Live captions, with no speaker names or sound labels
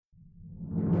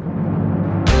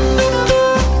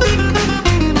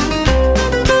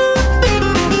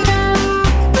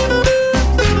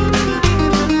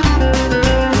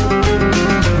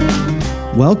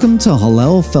Welcome to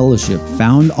Hallel Fellowship,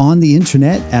 found on the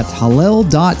internet at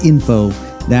hallel.info.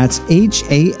 That's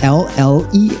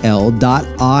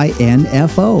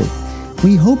HALLEL.info.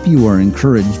 We hope you are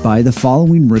encouraged by the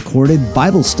following recorded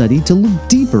Bible study to look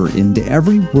deeper into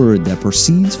every word that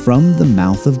proceeds from the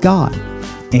mouth of God,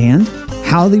 and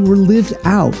how they were lived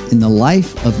out in the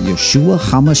life of Yeshua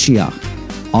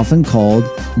HaMashiach, often called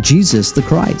Jesus the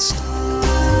Christ.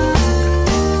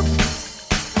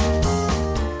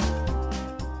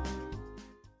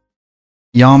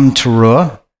 Yom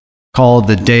Teruah, called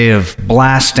the Day of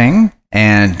Blasting,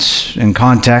 and in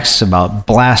context about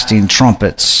blasting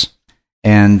trumpets.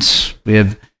 And we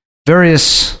have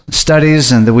various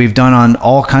studies and that we've done on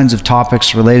all kinds of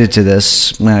topics related to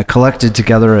this, collected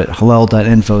together at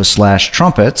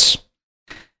hallel.info/trumpets.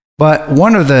 But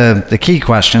one of the key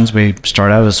questions we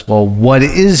start out is, well, what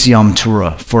is Yom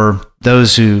Teruah? For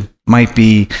those who might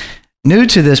be new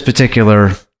to this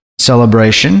particular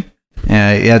celebration,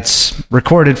 it's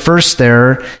recorded first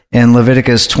there in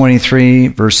Leviticus 23,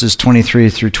 verses 23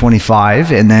 through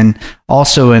 25, and then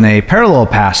also in a parallel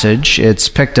passage, it's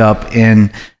picked up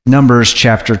in Numbers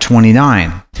chapter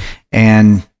 29.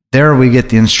 And there we get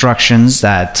the instructions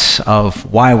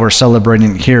of why we're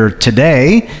celebrating here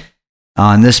today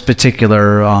on this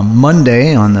particular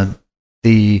Monday on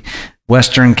the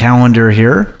Western calendar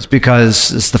here. It's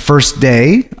because it's the first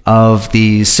day of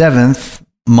the 7th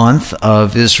month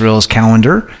of Israel's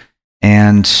calendar,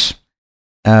 and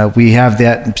we have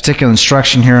that particular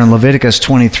instruction here in Leviticus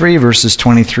 23, verses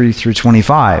 23 through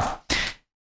 25,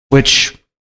 which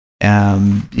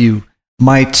you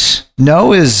might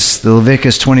know is the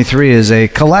Leviticus 23 is a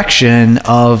collection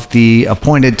of the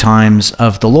appointed times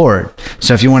of the Lord.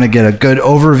 So if you want to get a good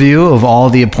overview of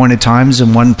all the appointed times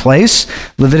in one place,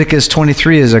 Leviticus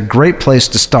 23 is a great place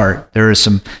to start. There are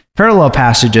some parallel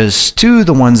passages to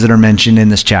the ones that are mentioned in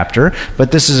this chapter,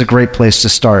 but this is a great place to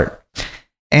start.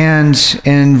 And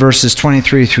in verses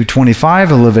 23 through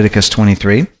 25 of Leviticus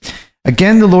 23,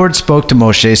 again the Lord spoke to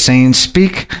Moshe, saying,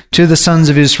 "Speak to the sons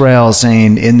of Israel,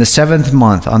 saying, in the 7th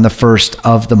month, on the 1st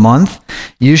of the month,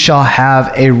 you shall have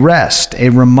a rest, a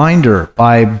reminder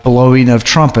by blowing of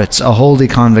trumpets, a holy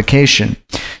convocation.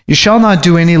 You shall not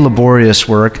do any laborious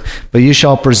work, but you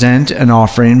shall present an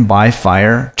offering by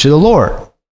fire to the Lord."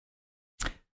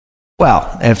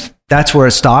 Well, if that's where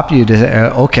it stopped, you'd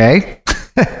okay.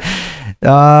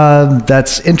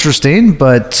 That's interesting,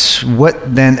 but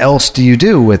what then else do you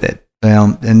do with it?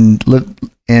 Well, in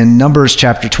Numbers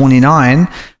chapter 29,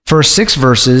 first 6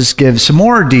 verses give some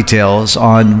more details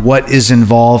on what is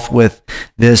involved with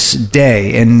this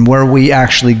day and where we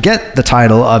actually get the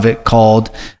title of it called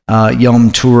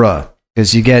Yom Teruah,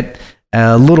 because you get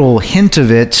a little hint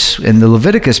of it in the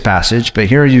Leviticus passage, but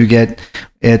here you get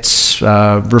it's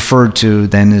referred to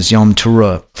then as Yom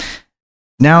Teruah.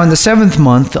 Now in the 7th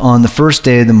month, on the 1st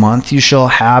day of the month, you shall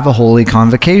have a holy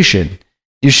convocation.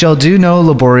 You shall do no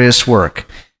laborious work.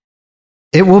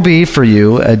 It will be for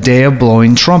you a day of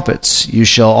blowing trumpets. You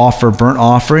shall offer burnt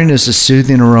offering as a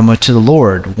soothing aroma to the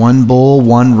Lord, 1 bull,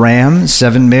 1 ram,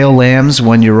 7 male lambs,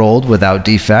 1 year old without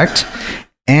defect,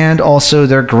 and also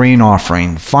their grain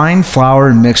offering, fine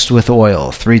flour mixed with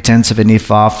oil, 3/10 of an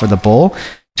ephah for the bull,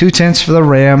 2/10 for the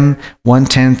ram,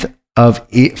 1/10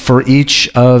 for each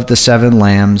of the 7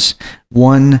 lambs,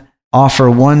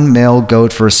 offer 1 male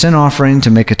goat for a sin offering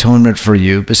to make atonement for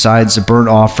you, besides the burnt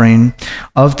offering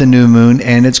of the new moon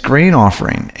and its grain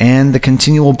offering, and the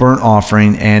continual burnt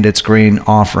offering and its grain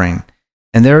offering,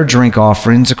 and their drink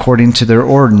offerings according to their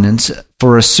ordinance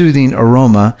for a soothing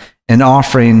aroma, an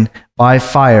offering by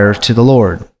fire to the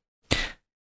Lord.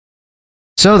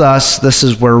 So thus, this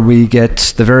is where we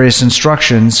get the various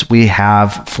instructions we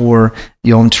have for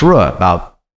Yom Teruah,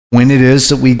 about when it is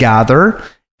that we gather,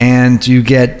 and you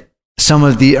get some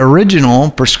of the original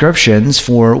prescriptions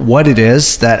for what it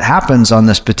is that happens on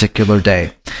this particular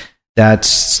day.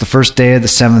 That's the first day of the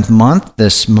 7th month,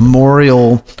 this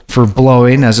memorial for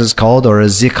blowing, as it's called, or a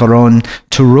Zikaron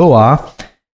Teruah,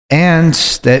 and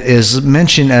that is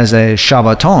mentioned as a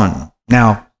Shabbaton.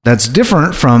 Now, that's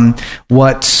different from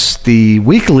what the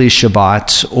weekly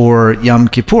Shabbat or Yom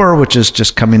Kippur, which is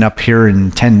just coming up here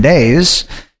in 10 days,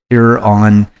 here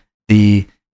on the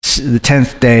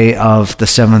 10th day of the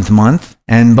 7th month.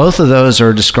 And both of those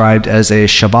are described as a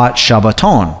Shabbat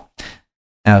Shabbaton.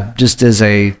 Just as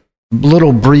a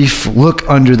little brief look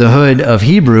under the hood of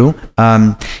Hebrew,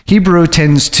 Hebrew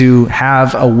tends to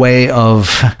have a way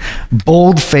of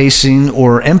bold-facing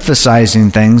or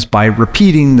emphasizing things by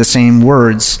repeating the same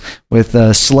words with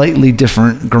slightly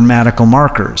different grammatical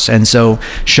markers. And so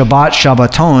Shabbat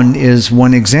Shabbaton is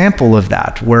one example of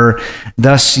that, where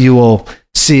thus you will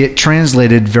see it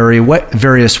translated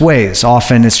various ways.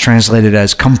 Often it's translated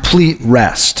as complete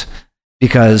rest,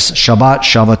 because Shabbat,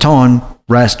 Shabbaton,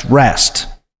 rest.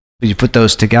 You put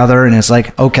those together and it's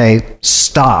like, okay,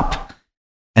 stop.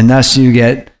 And thus you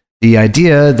get the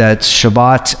idea that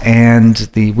Shabbat and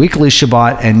the weekly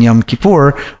Shabbat and Yom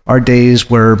Kippur are days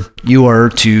where you are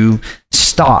to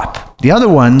stop. The other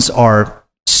ones are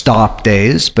stop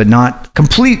days, but not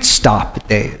complete stop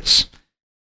days.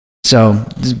 So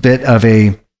there's a bit of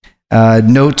a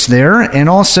note there. And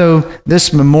also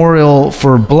this memorial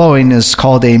for blowing is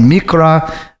called a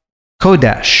Mikra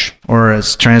Kodesh, or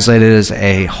it's translated as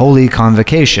a holy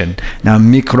convocation. Now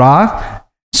Mikra,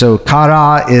 so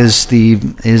kara is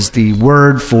the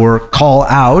word for call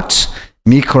out.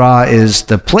 Mikra is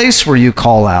the place where you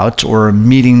call out, or a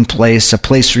meeting place, a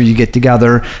place where you get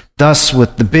together. Thus,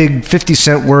 with the big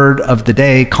 50-cent word of the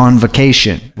day,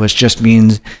 convocation, which just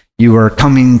means you are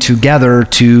coming together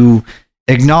to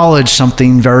acknowledge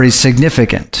something very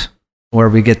significant, where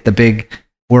we get the big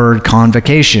word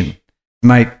convocation. You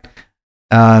might,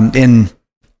 in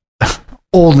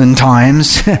olden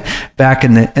times, back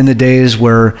in the days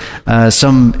where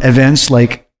some events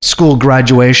like school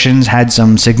graduations had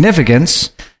some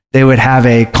significance, they would have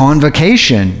a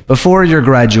convocation before your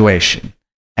graduation.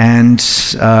 And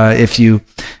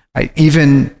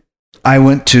I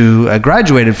went to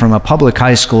graduated from a public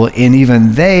high school, and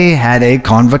even they had a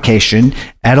convocation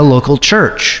at a local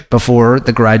church before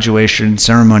the graduation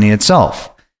ceremony itself,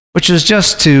 which is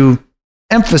just to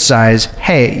emphasize,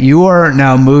 hey, you are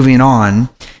now moving on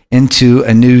into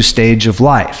a new stage of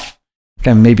life.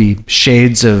 Kind of maybe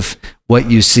shades of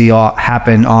what you see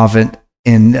happen often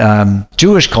in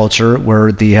Jewish culture,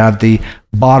 where they have the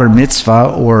bar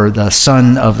mitzvah, or the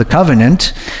son of the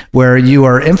covenant, where you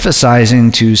are emphasizing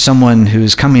to someone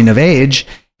who's coming of age,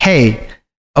 hey,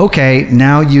 okay,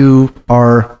 now you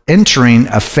are entering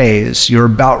a phase. You're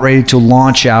about ready to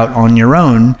launch out on your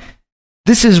own.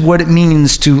 This is what it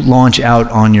means to launch out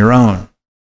on your own.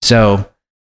 So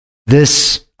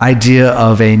this idea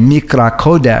of a Mikra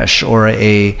Kodesh, or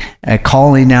a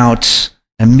calling out,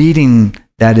 a meeting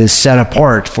that is set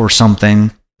apart for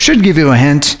something, should give you a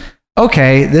hint,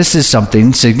 okay, this is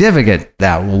something significant.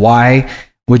 That why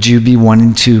would you be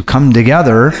wanting to come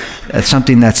together at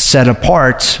something that's set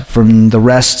apart from the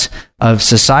rest of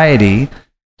society,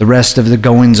 the rest of the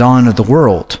goings-on of the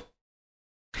world?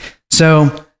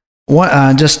 So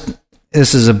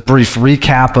this is a brief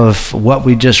recap of what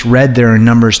we just read there in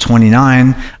Numbers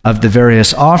 29 of the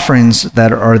various offerings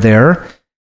that are there.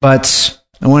 But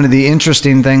one of the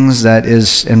interesting things that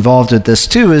is involved with this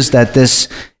too is that this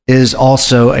is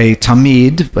also a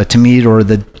tamid, or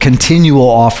the continual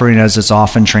offering as it's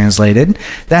often translated.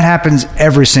 That happens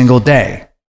every single day,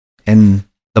 in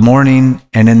the morning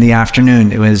and in the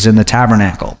afternoon. It was in the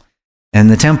tabernacle and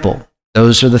the temple.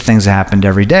 Those are the things that happened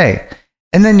every day.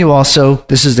 And then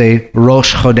this is a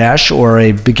Rosh Chodesh, or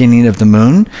a beginning of the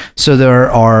moon. So there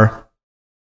are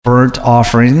burnt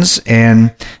offerings,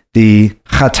 and the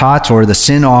chatat, or the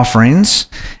sin offerings,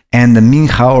 and the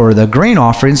mincha, or the grain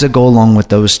offerings that go along with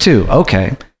those too.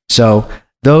 Okay, so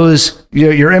those,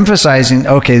 you're emphasizing,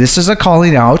 okay, this is a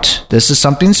calling out. This is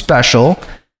something special.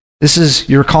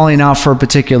 You're calling out for a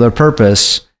particular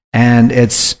purpose, and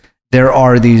there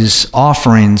are these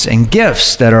offerings and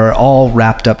gifts that are all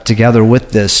wrapped up together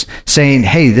with this, saying,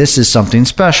 hey, this is something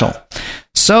special.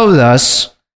 So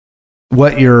thus,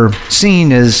 what you're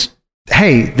seeing is,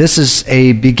 hey, this is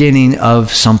a beginning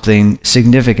of something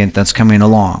significant that's coming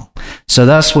along. So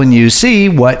thus, when you see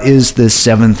what is this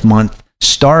 7th month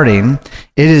starting,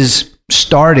 it is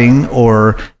starting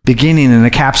or beginning an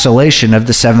encapsulation of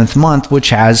the 7th month,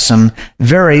 which has some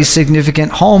very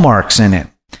significant hallmarks in it.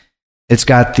 It's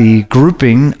got the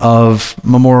grouping of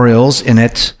memorials in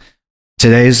it.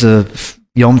 Today's the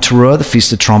Yom Teruah, the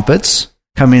Feast of Trumpets,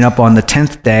 coming up on the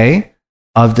 10th day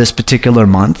of this particular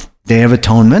month, Day of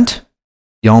Atonement,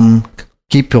 Yom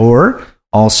Kippur,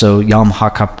 also Yom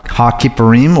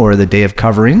HaKippurim, or the Day of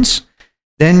Coverings.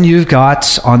 Then you've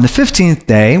got on the 15th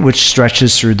day, which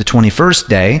stretches through the 21st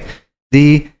day,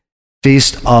 the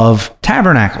Feast of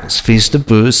Tabernacles, Feast of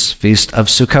Booths, Feast of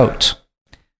Sukkot.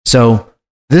 So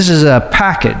this is a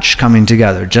package coming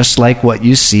together, just like what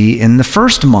you see in the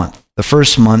first month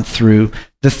through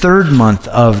the 3rd month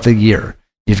of the year.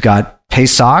 You've got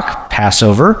Pesach,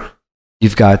 Passover.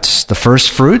 You've got the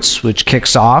first fruits, which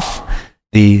kicks off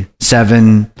the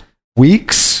 7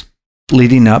 weeks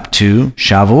leading up to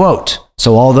Shavuot.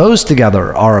 So all those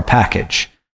together are a package.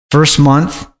 First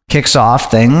month kicks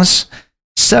off things.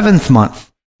 7th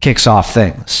month kicks off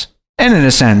things. And in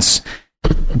a sense,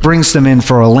 brings them in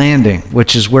for a landing,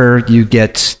 which is where you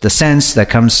get the sense that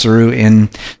comes through in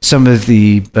some of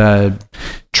the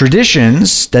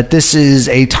traditions that this is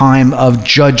a time of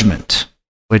judgment,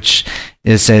 which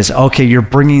it says, okay, you're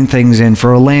bringing things in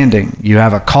for a landing. You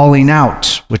have a calling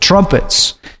out with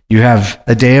trumpets. You have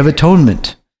a Day of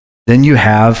Atonement. Then you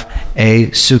have a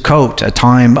Sukkot, a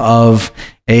time of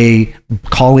a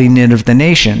calling in of the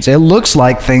nations. It looks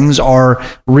like things are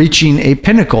reaching a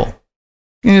pinnacle.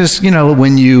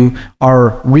 When you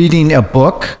are reading a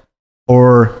book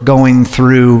or going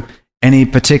through any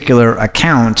particular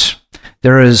account,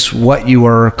 there is what you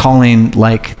are calling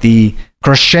like the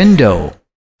crescendo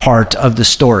part of the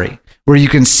story, where you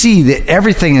can see that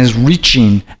everything is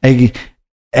reaching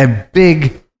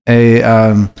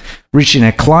reaching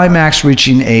a climax,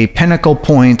 reaching a pinnacle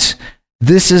point.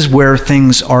 This is where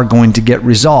things are going to get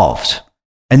resolved.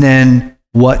 And then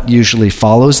what usually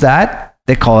follows that?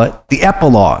 They call it the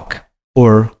epilogue,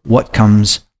 or what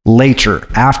comes later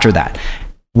after that.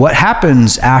 What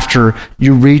happens after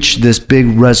you reach this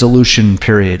big resolution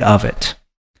period of it?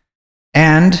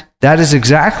 And that is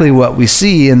exactly what we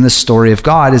see in the story of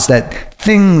God, is that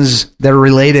things that are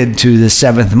related to the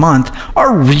seventh month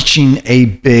are reaching a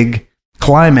big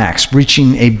climax,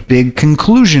 reaching a big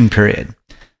conclusion period.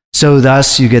 So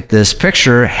thus you get this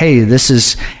picture, hey, this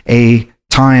is a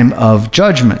time of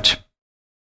judgment.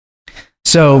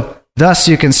 So thus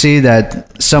you can see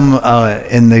that some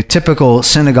in the typical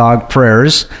synagogue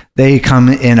prayers, they come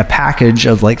in a package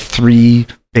of like three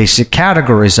basic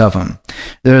categories of them.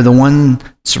 They're the ones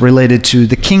related to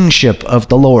the kingship of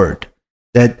the Lord,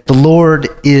 that the Lord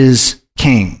is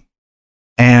king.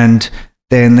 And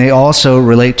then they also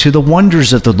relate to the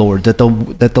wonders of the Lord, that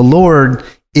the Lord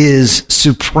is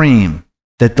supreme,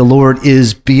 that the Lord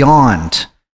is beyond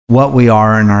what we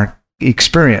are in our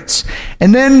experience.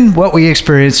 And then what we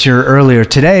experienced here earlier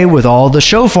today with all the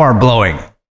shofar blowing.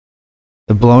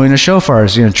 The blowing of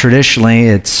shofars, traditionally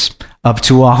it's up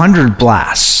to 100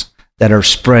 blasts that are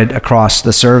spread across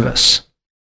the service.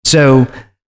 So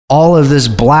all of this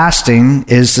blasting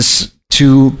is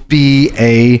to be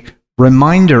a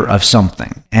reminder of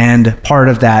something. And part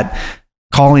of that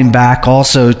calling back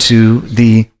also to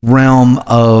the realm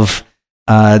of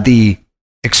the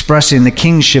expressing the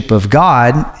kingship of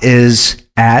God is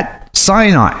at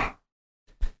Sinai.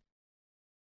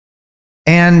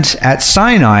 And at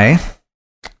Sinai,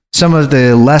 some of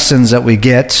the lessons that we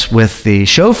get with the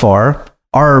shofar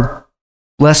are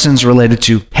lessons related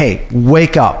to, hey,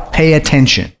 wake up, pay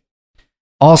attention.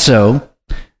 Also,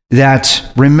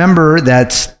 that remember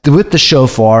that with the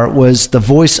shofar was the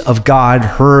voice of God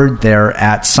heard there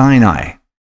at Sinai.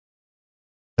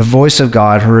 The voice of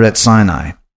God heard at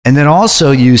Sinai. And then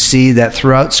also you see that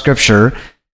throughout Scripture,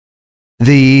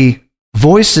 the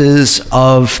voices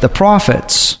of the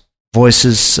prophets,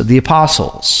 voices of the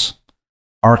apostles,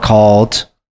 are called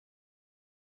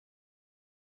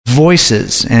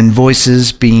voices, and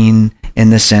voices being in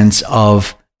the sense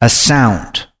of a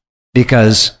sound.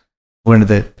 Because one of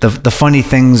the funny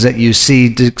things that you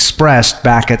see expressed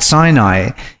back at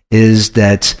Sinai is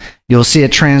that you'll see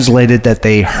it translated that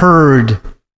they heard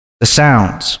the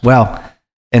sounds. Well,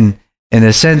 and in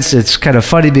a sense, it's kind of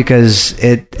funny because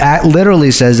it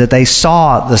literally says that they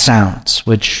saw the sounds,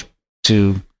 which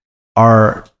to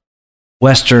our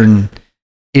Western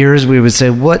ears, we would say,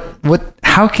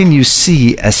 how can you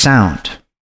see a sound?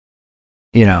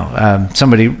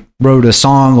 Somebody wrote a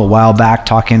song a while back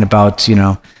talking about,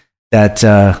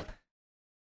 that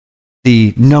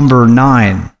the number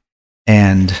 9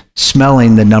 and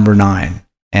smelling the number 9.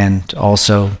 And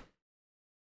also,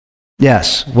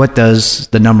 yes, what does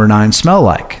the number 9 smell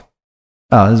like?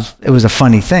 It was a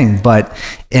funny thing, but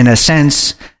in a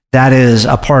sense, that is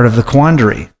a part of the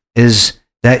quandary, is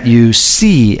that you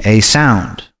see a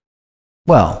sound.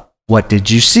 Well, what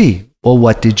did you see? Well,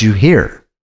 what did you hear?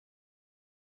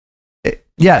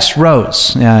 Yes,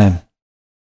 Rose.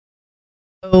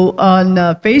 So on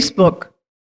Facebook,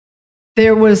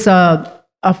 there was a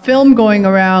film going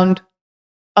around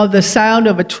of the sound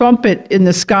of a trumpet in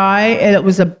the sky, and it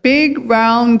was a big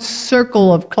round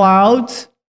circle of clouds,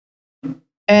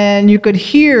 and you could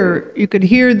hear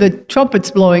the trumpets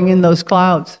blowing in those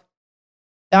clouds.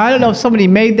 Now, I don't know if somebody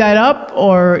made that up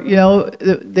or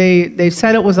they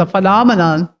said it was a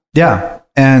phenomenon. Yeah,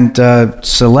 and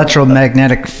it's an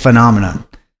electromagnetic phenomenon.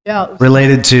 Yeah,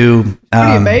 related to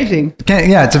pretty amazing.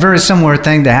 Yeah, it's a very similar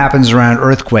thing that happens around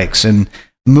earthquakes and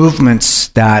movements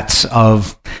that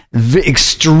of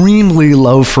extremely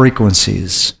low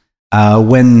frequencies.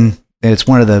 When it's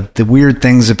one of the weird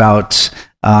things about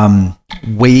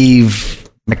wave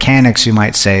mechanics, you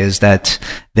might say, is that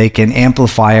they can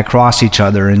amplify across each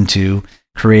other into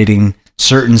creating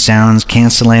certain sounds,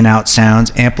 canceling out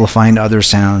sounds, amplifying other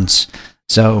sounds.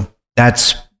 So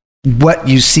that's what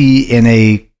you see in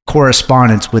a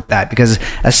correspondence with that, because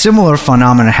a similar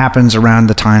phenomenon happens around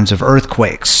the times of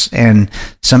earthquakes and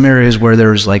some areas where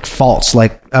there's like faults,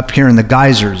 like up here in the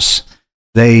geysers,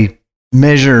 they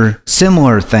measure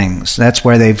similar things. That's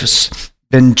where they've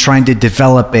been trying to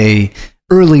develop a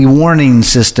early warning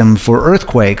system for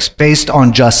earthquakes based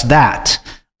on just that,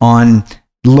 on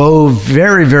low,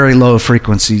 very, very low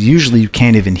frequencies. Usually you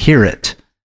can't even hear it.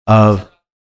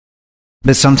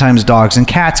 But sometimes dogs and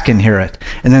cats can hear it.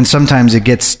 And then sometimes it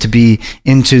gets to be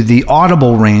into the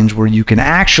audible range where you can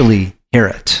actually hear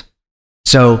it.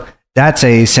 So that's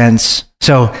a sense.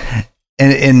 So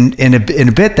in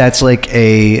a bit, that's like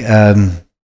a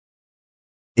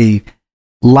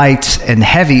light and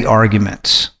heavy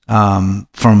argument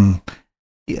from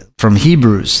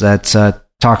Hebrews that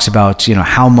talks about,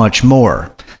 how much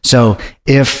more. So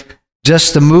if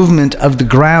just the movement of the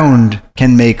ground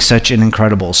can make such an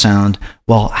incredible sound,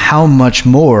 well, how much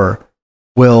more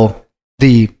will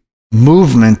the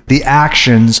movement, the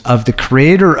actions of the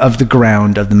creator of the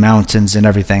ground, of the mountains and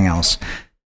everything else,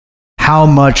 how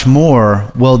much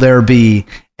more will there be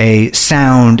a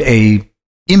sound, a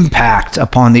impact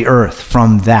upon the earth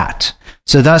from that?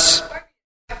 So thus,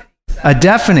 a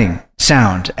deafening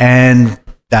sound, and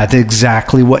that's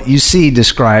exactly what you see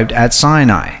described at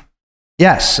Sinai.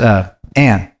 Yes,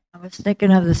 Anne. I was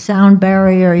thinking of the sound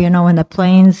barrier, when the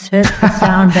planes hit the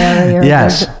sound barrier.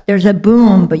 Yes. There's a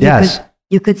boom, but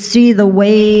you could see the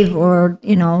wave, or,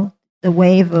 the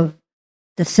wave of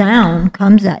the sound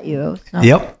comes at you. So,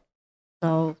 yep.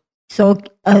 So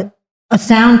a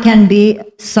sound can be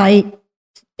sight.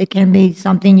 It can be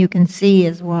something you can see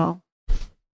as well.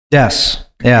 Yes.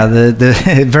 Yeah,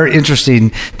 the very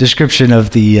interesting description of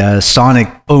the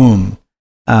sonic boom.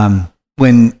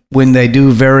 When they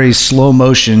do very slow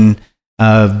motion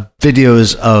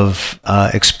videos of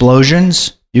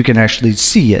explosions, you can actually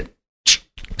see it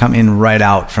coming right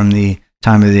out from the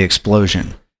time of the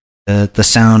explosion, the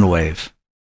sound wave.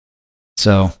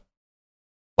 So,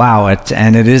 wow,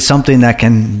 and it is something that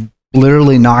can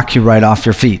literally knock you right off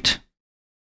your feet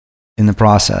in the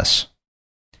process.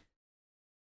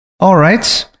 All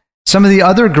right, some of the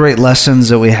other great lessons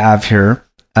that we have here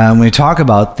when we talk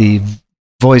about the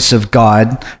voice of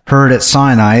God heard at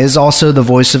Sinai is also the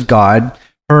voice of God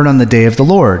heard on the day of the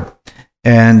Lord.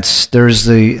 And there's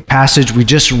the passage we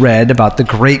just read about the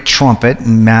great trumpet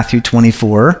in Matthew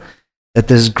 24, that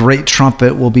this great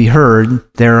trumpet will be heard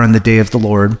there on the day of the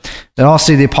Lord. But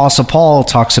also the Apostle Paul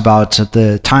talks about at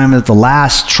the time of the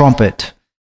last trumpet,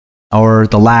 or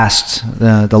the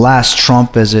last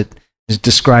trump as it is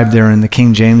described there in the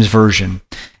King James Version.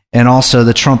 And also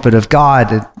the trumpet of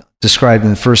God described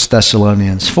in 1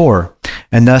 Thessalonians 4.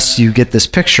 And thus you get this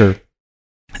picture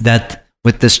that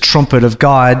with this trumpet of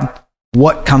God,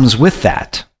 what comes with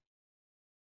that?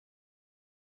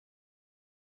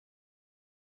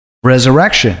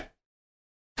 Resurrection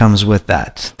comes with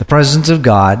that. The presence of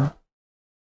God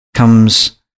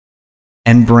comes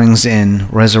and brings in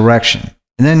resurrection.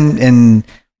 And then in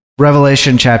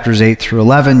Revelation chapters 8 through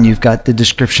 11, you've got the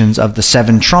descriptions of the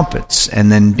 7 trumpets,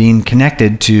 and then being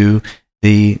connected to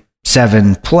the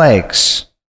 7 plagues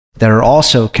that are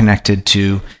also connected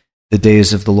to the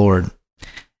days of the Lord.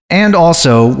 And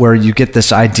also where you get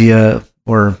this idea,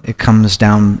 or it comes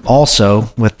down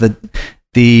also with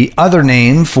the other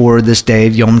name for this day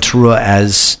of Yom Teruah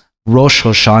as Rosh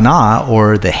Hashanah,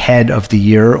 or the head of the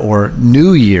year, or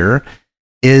New Year,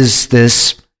 is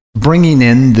this bringing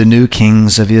in the new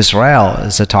kings of Israel,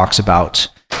 as it talks about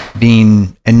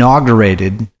being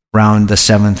inaugurated around the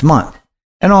 7th month.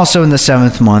 And also in the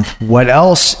 7th month, what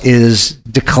else is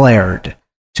declared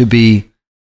to be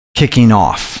kicking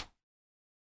off?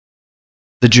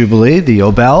 The Jubilee, the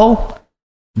Yobel,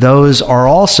 those are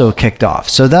also kicked off.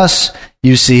 So thus,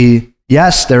 you see,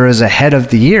 yes, there is a head of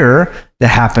the year that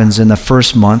happens in the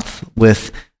first month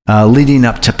with leading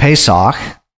up to Pesach.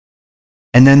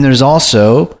 And then there's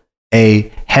also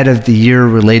a head of the year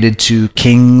related to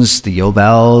kings, the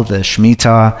Yobel, the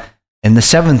Shemitah, in the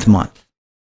 7th month,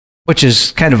 which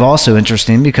is kind of also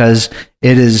interesting because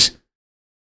it is,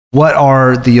 what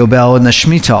are the Yobel and the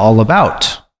Shemitah all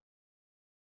about?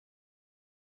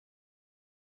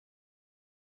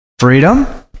 Freedom,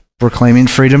 proclaiming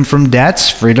freedom from debts,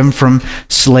 freedom from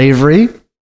slavery.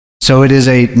 So it is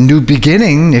a new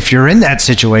beginning if you're in that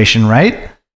situation, right?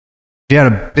 If you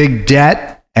had a big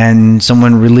debt and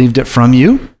someone relieved it from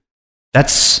you,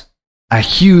 that's a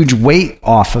huge weight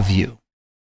off of you.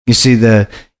 You see,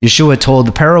 Yeshua told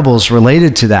the parables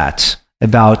related to that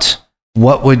about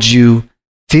what would you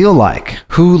feel like?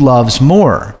 Who loves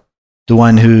more? The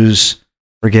one who's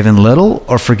forgiven little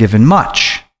or forgiven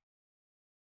much?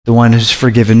 The one who's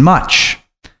forgiven much.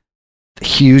 The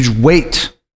huge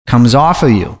weight comes off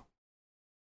of you.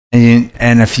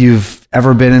 And if you've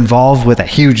ever been involved with a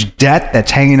huge debt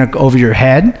that's hanging over your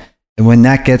head, and when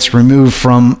that gets removed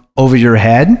from over your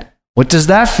head, what does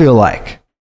that feel like?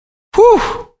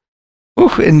 Whew!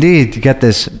 Whew, indeed, you get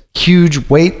this huge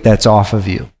weight that's off of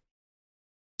you.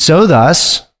 So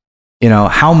thus,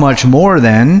 how much more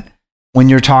then when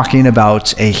you're talking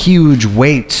about a huge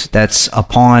weight that's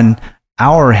upon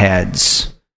our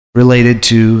heads related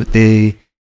to the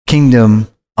kingdom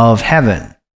of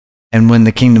heaven? And when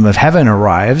the kingdom of heaven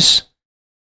arrives,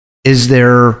 is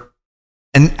there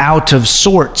an out of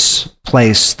sorts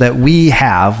place that we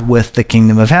have with the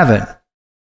kingdom of heaven?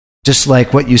 Just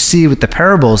like what you see with the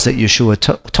parables that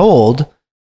Yeshua told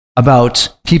about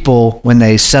people when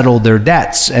they settled their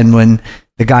debts, and when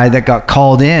the guy that got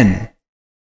called in,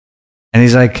 and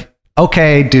he's like,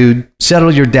 okay, dude,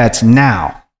 settle your debts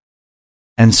now.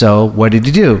 And so what did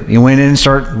he do? He went in and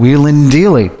started wheeling and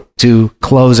dealing to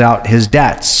close out his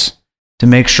debts, to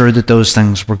make sure that those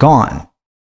things were gone.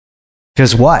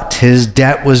 Because what? His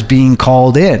debt was being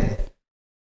called in.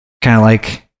 Kind of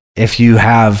like if you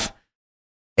have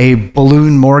a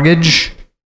balloon mortgage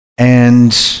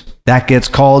and that gets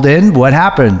called in, what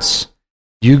happens?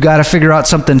 You got to figure out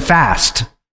something fast,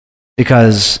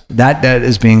 because that debt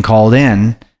is being called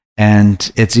in,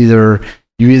 and it's you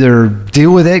either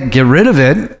deal with it, get rid of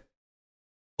it,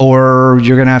 or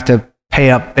you're going to have to pay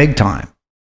up big time.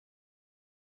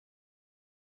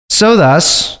 So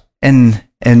thus, in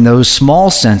those small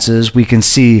senses, we can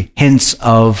see hints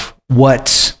of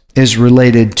what is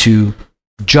related to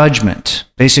judgment.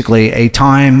 Basically, a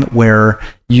time where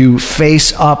you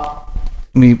face up.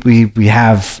 We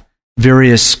have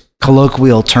various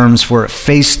colloquial terms for it.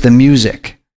 Face the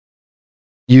music.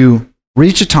 You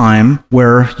reach a time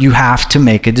where you have to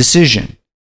make a decision.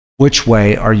 Which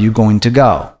way are you going to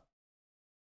go?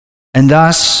 And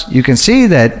thus, you can see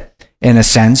that, in a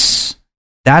sense,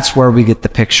 that's where we get the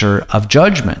picture of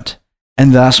judgment.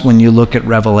 And thus, when you look at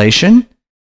Revelation,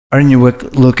 or you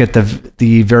look at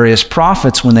the various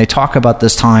prophets, when they talk about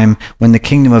this time when the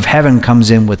kingdom of heaven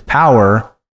comes in with power,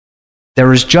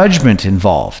 there is judgment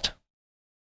involved.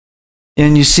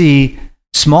 And you see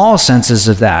small senses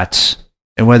of that,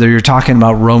 and whether you're talking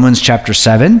about Romans chapter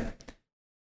 7,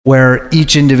 where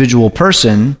each individual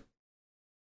person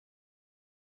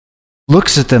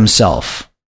looks at themselves,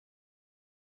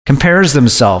 compares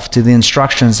themselves to the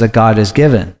instructions that God has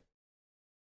given.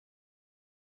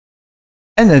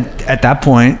 And then at that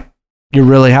point, you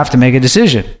really have to make a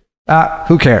decision.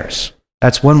 Who cares?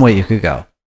 That's one way you could go.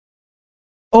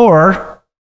 Or,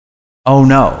 oh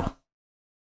no.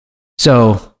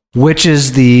 So, which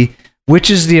is the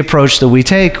approach that we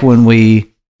take when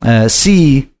we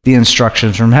see the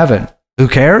instructions from heaven? Who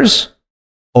cares?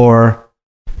 Or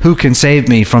who can save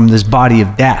me from this body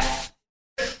of death?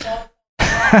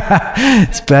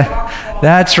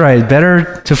 That's right.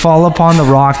 Better to fall upon the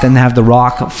rock than have the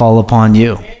rock fall upon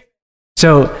you.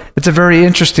 So it's a very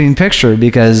interesting picture,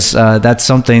 because that's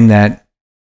something that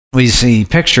we see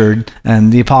pictured,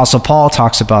 and the Apostle Paul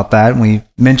talks about that. And we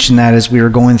mentioned that as we were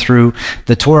going through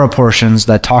the Torah portions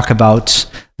that talk about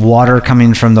water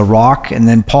coming from the rock, and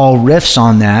then Paul riffs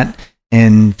on that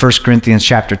in 1 Corinthians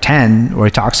chapter 10, where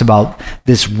he talks about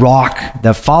this rock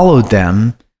that followed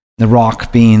them, the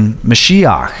rock being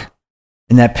Mashiach.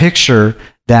 And that picture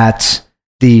that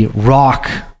the rock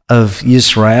of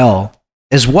Israel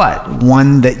is what?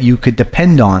 One that you could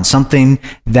depend on, something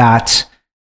that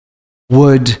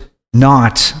would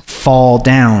not fall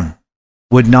down,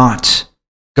 would not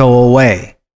go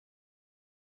away.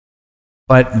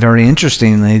 But very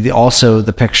interestingly, also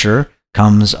the picture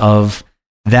comes of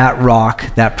that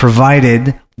rock that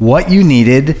provided what you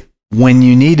needed when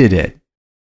you needed it.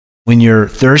 When you're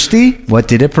thirsty, what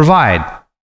did it provide?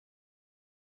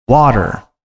 Water.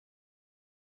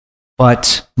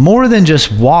 But more than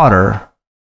just water,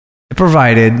 it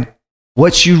provided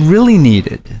what you really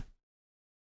needed.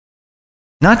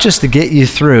 Not just to get you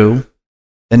through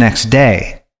the next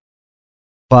day,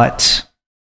 but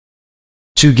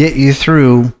to get you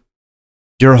through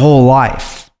your whole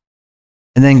life,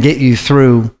 and then get you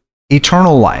through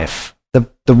eternal life, the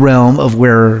realm of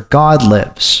where God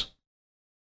lives,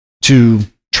 to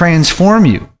transform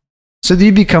you so that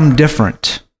you become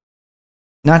different.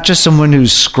 Not just someone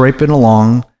who's scraping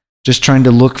along, just trying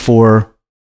to look for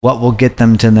what will get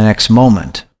them to the next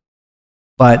moment,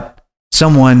 but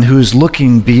someone who's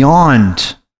looking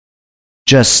beyond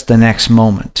just the next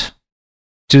moment,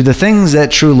 to the things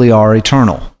that truly are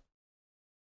eternal.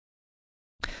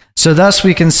 So thus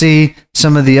we can see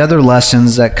some of the other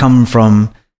lessons that come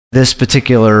from this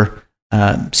particular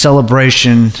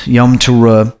celebration, Yom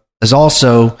Teruah, is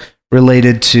also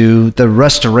related to the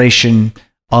restoration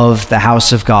of the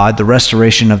house of God, the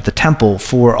restoration of the temple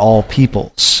for all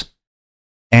peoples.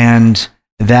 And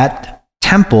that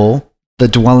temple, the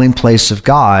dwelling place of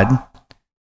God,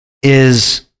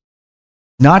 is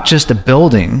not just a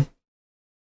building,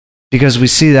 because we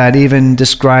see that even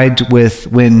described with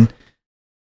when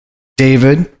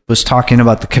David was talking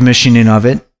about the commissioning of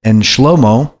it, and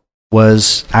Shlomo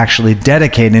was actually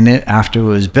dedicating it after it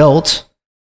was built.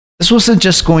 This wasn't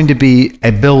just going to be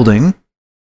a building,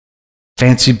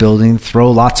 fancy building, throw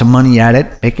lots of money at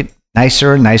it, make it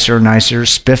nicer,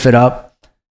 spiff it up.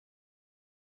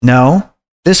 No,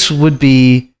 this would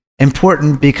be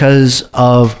important because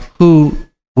of who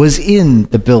was in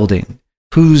the building,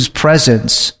 whose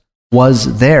presence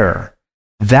was there.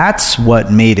 That's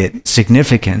what made it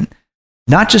significant.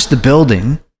 Not just the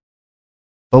building,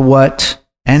 but what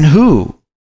and who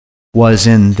was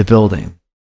in the building.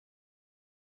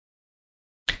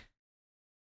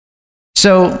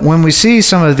 So when we see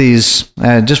some of these,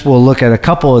 we'll look at a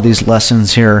couple of these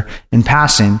lessons here in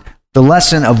passing. The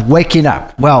lesson of waking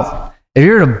up. Well, if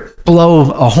you're to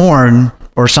blow a horn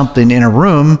or something in a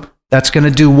room, that's going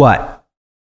to do what?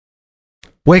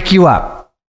 Wake you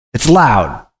up. It's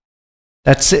loud.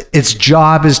 That's it. Its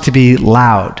job is to be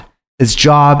loud. Its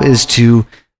job is to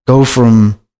go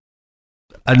from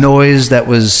a noise that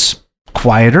was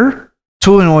quieter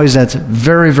to a noise that's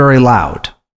very, very loud.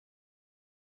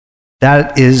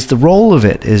 That is the role of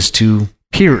it, is to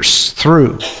pierce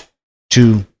through,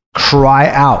 to cry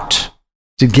out,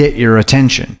 to get your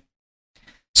attention.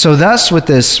 So thus, with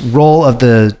this role of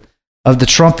the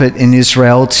trumpet in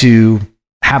Israel to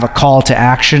have a call to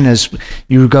action, as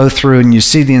you go through and you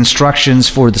see the instructions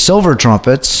for the silver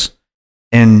trumpets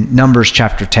in Numbers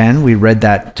chapter 10. We read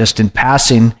that just in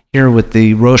passing here with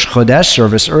the Rosh Chodesh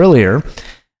service earlier.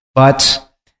 But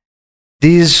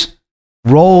these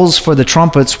roles for the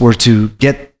trumpets were to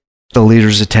get the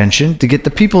leader's attention, to get the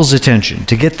people's attention,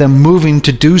 to get them moving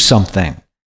to do something,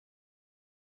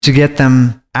 to get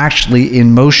them actually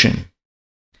in motion.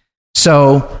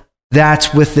 So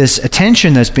that's with this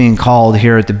attention that's being called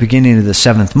here at the beginning of the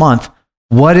 7th month.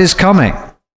 What is coming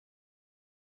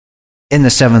in the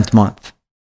 7th month?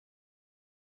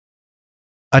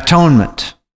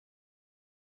 Atonement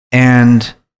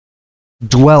and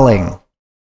dwelling,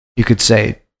 you could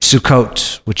say.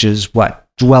 Sukkot, which is what?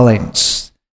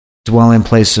 Dwellings. Dwelling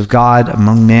place of God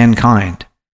among mankind.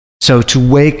 So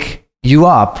to wake you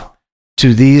up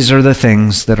to these are the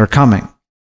things that are coming.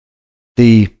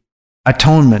 The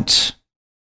atonement.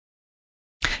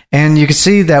 And you can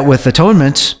see that with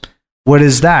atonement, what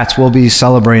is that? We'll be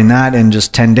celebrating that in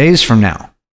just 10 days from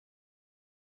now.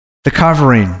 The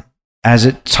covering, as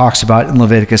it talks about in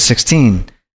Leviticus 16.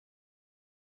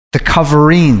 The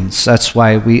coverings, that's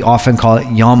why we often call it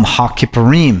Yom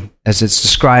HaKippurim, as it's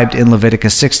described in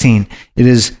Leviticus 16. It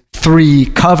is 3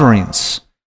 coverings.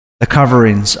 The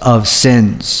coverings of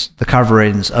sins, the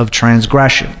coverings of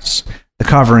transgressions, the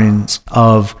coverings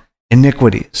of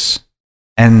iniquities.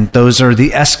 And those are the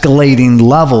escalating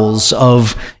levels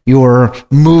of your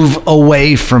move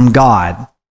away from God.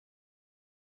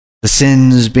 The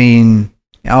sins being,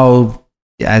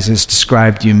 as is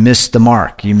described, you missed the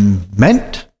mark. You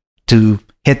meant to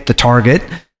hit the target,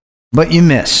 but you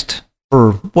missed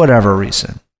for whatever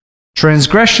reason.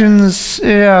 Transgressions,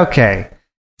 okay.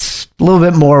 It's a little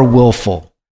bit more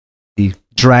willful. Be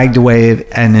dragged away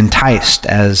and enticed,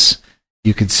 as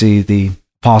you could see the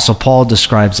Apostle Paul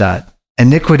describes that.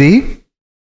 Iniquity,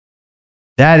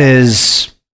 that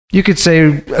is, you could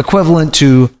say, equivalent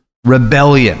to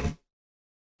rebellion,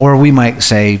 or we might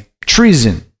say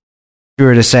treason. If you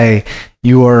were to say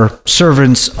you are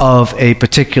servants of a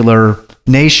particular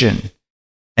nation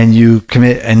and you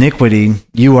commit iniquity,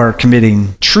 you are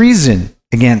committing treason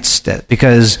against it,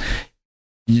 because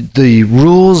the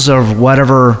rules of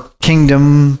whatever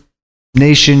kingdom,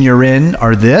 nation you're in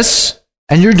are this,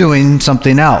 and you're doing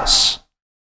something else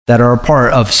that are a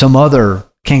part of some other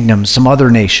kingdom, some other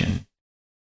nation.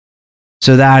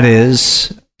 So that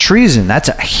is treason. That's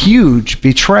a huge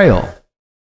betrayal.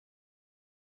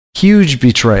 Huge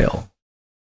betrayal.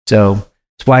 So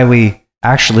that's why we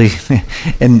actually,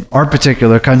 in our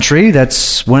particular country,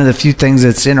 that's one of the few things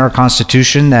that's in our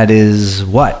Constitution that is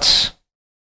what?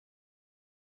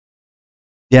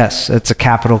 Yes, it's a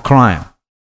capital crime.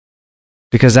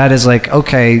 Because that is like,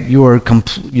 okay, you're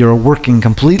working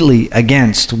completely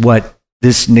against what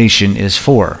this nation is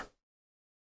for.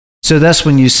 So that's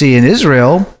when you see in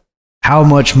Israel, how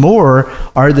much more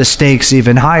are the stakes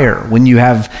even higher when you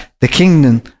have the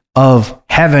kingdom of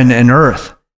heaven and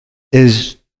earth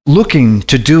is looking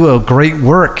to do a great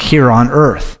work here on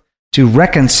earth, to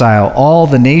reconcile all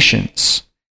the nations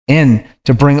and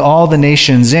to bring all the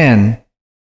nations in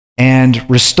and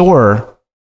restore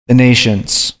the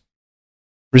nations,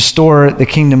 restore the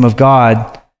kingdom of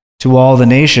God to all the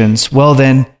nations. Well,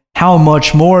 then, how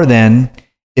much more then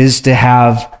is to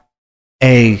have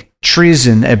a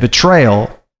treason, a betrayal,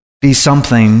 be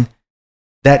something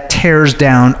that tears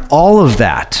down all of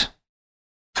that?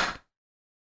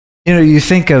 You know, you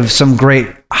think of some great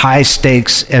high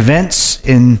stakes events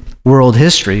in world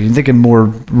history. You think of more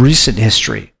recent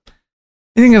history.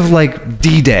 You think of like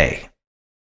D-Day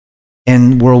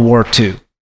in World War II.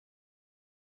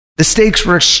 The stakes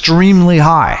were extremely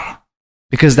high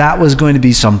because that was going to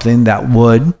be something that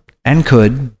would and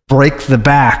could break the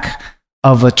back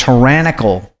of a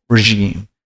tyrannical regime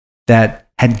that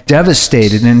had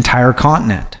devastated an entire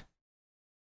continent.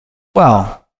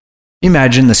 Well,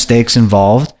 imagine the stakes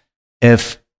involved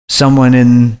if someone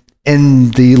in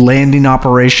the landing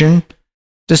operation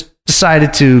just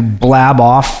decided to blab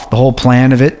off the whole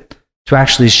plan of it to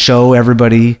actually show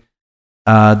everybody,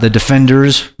 the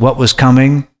defenders, what was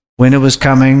coming, when it was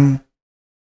coming,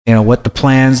 you know, what the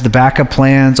plans, the backup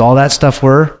plans, all that stuff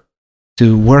were,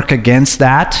 to work against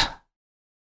that.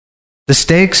 The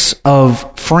stakes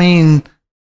of freeing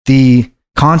the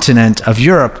continent of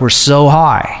Europe were so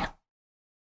high.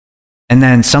 And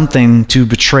then something to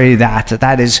betray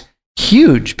that is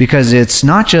huge because it's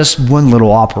not just one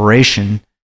little operation.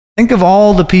 Think of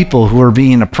all the people who are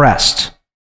being oppressed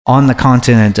on the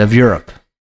continent of Europe,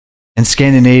 in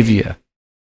Scandinavia,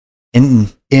 in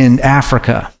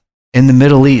Africa, in the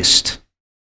Middle East,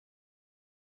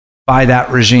 by that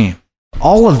regime.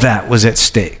 All of that was at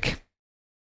stake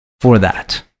for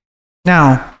that.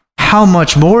 Now, how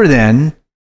much more then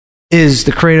is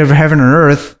the creator of heaven and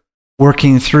earth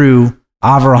working through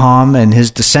Abraham and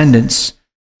his descendants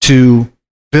to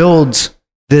build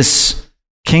this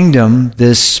kingdom,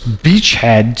 this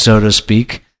beachhead, so to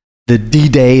speak, the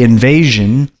D-Day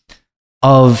invasion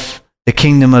of the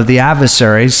kingdom of the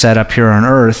adversary set up here on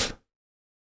earth?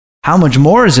 How much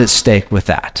more is at stake with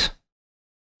that?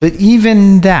 But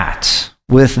even that,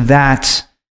 with that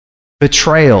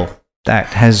betrayal that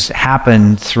has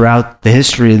happened throughout the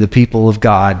history of the people of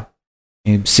God,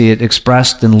 you see it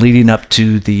expressed in leading up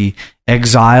to the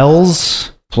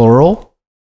exiles, plural,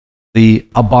 the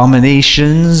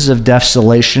abominations of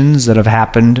desolations that have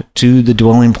happened to the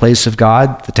dwelling place of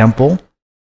God, the temple,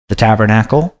 the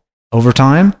tabernacle, over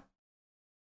time.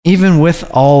 Even with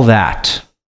all that,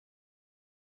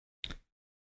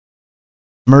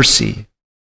 mercy,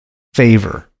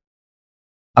 favor,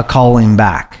 a calling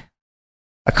back,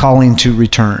 a calling to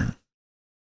return.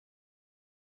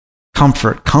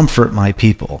 Comfort my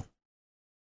people.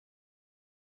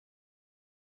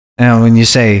 Now, when you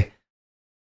say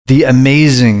the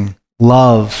amazing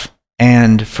love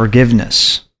and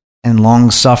forgiveness and long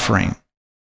suffering,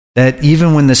 that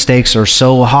even when the stakes are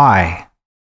so high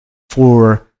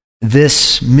for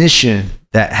this mission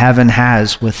that heaven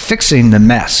has with fixing the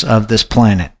mess of this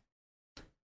planet,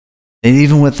 and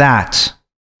even with that,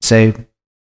 say,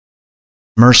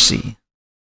 mercy,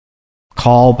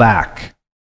 call back,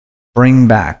 bring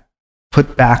back,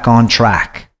 put back on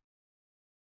track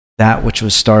that which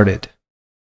was started.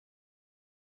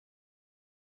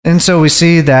 And so we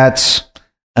see that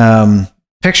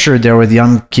pictured there with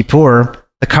Yom Kippur,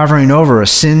 the covering over of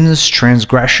sins,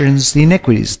 transgressions, the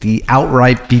iniquities, the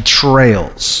outright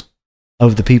betrayals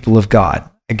of the people of God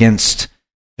against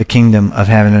the kingdom of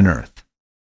heaven and earth.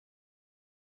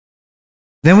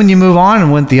 Then when you move on,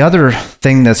 and the other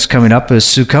thing that's coming up is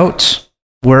Sukkot,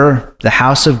 where the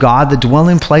house of God, the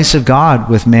dwelling place of God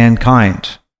with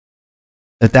mankind,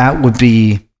 that would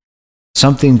be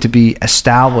something to be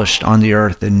established on the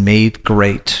earth and made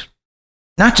great.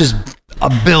 Not just a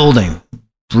building,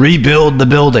 rebuild the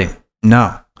building.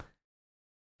 No.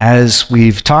 As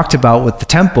we've talked about with the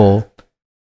temple,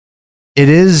 it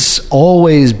has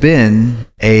always been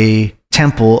a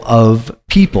temple of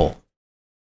people.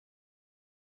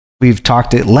 We've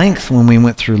talked at length when we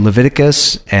went through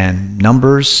Leviticus and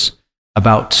Numbers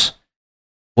about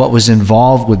what was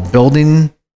involved with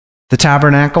building the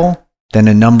tabernacle. Then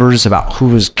in Numbers about who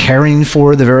was caring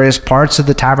for the various parts of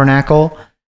the tabernacle.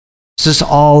 This is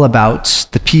all about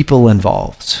the people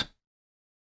involved.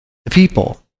 The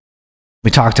people.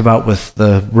 We talked about with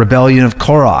the rebellion of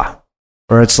Korah,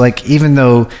 where it's like even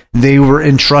though they were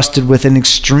entrusted with an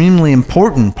extremely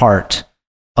important part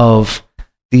of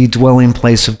the dwelling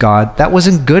place of God, that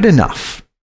wasn't good enough.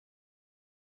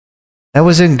 That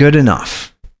wasn't good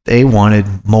enough. They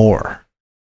wanted more.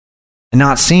 And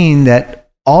not seeing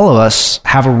that all of us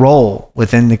have a role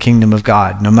within the kingdom of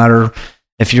God, no matter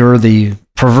if you're the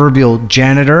proverbial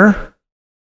janitor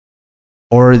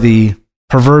or the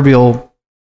proverbial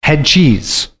head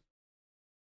cheese.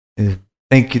 I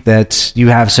think that you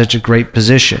have such a great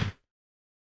position.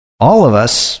 All of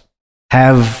us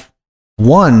have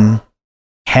one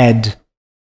head,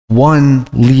 one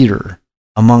leader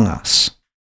among us.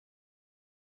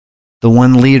 The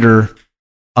one leader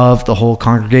of the whole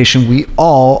congregation. We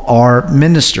all are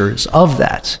ministers of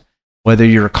that. Whether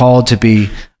you're called to be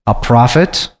a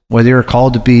prophet, whether you're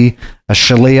called to be a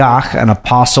shaliach, an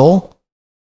apostle,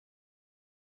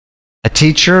 a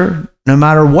teacher, no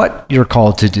matter what you're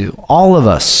called to do, all of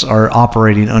us are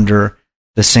operating under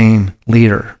the same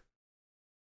leader.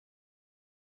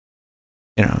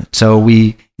 So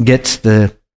we get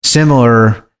the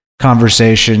similar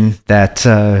conversation that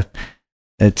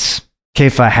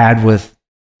Kepha had with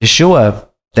Yeshua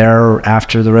there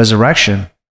after the resurrection.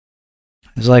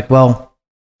 He's like, well,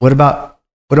 what about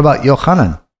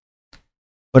Yochanan?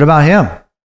 What about him?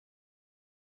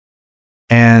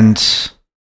 And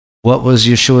what was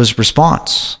Yeshua's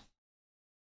response?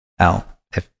 Now,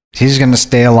 if he's going to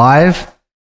stay alive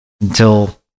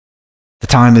until the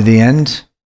time of the end,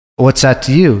 what's that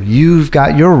to you? You've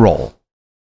got your role.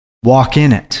 Walk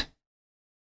in it.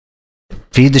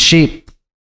 Feed the sheep.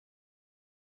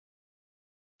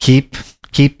 Keep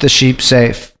the sheep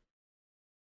safe.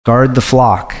 Guard the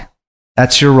flock.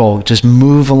 That's your role. Just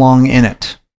move along in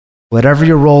it. Whatever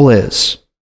your role is,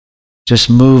 just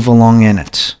move along in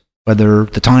it. Whether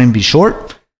the time be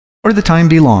short or the time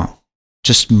be long,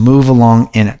 just move along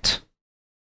in it.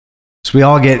 So we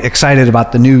all get excited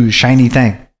about the new shiny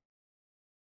thing.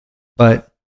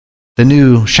 But the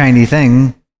new shiny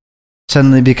thing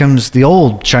suddenly becomes the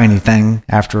old shiny thing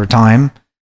after a time,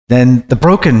 then the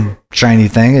broken shiny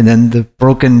thing, and then the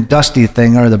broken dusty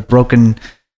thing, or the broken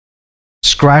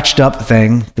scratched up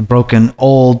thing, the broken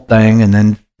old thing, and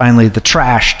then finally the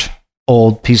trashed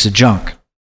old piece of junk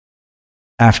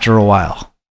after a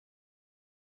while.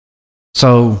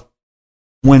 So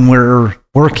when we're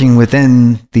working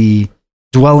within the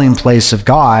dwelling place of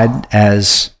God,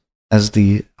 as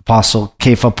the Apostle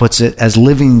Kepha puts it, as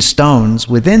living stones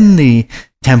within the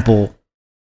temple,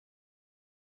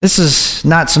 this is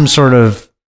not some sort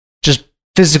of just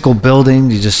physical building.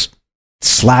 You just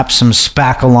slap some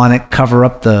spackle on it, cover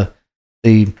up the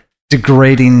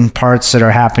degrading parts that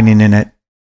are happening in it.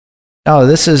 No,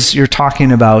 you're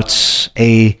talking about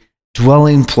a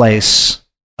dwelling place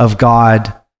of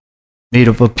God made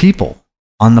up of people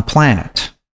on the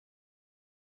planet.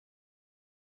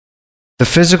 The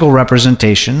physical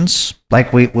representations,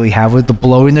 like we have with the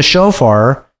blowing the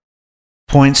shofar,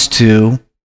 points to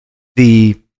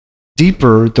the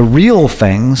deeper, the real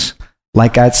things,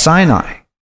 like at Sinai.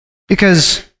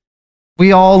 Because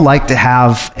we all like to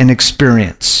have an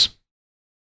experience.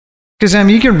 Because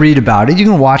you can read about it, you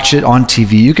can watch it on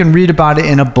TV, you can read about it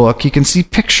in a book, you can see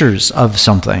pictures of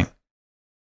something.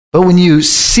 But when you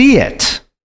see it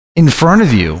in front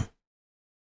of you,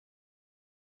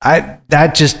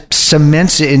 that just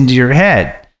cements it into your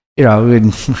head.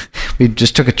 We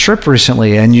just took a trip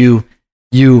recently, and you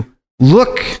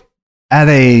look at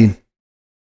a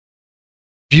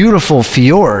beautiful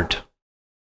fjord,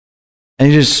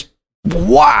 and you just,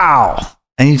 wow!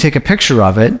 And you take a picture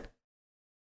of it,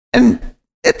 and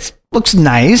it looks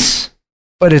nice,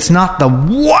 but it's not the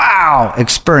wow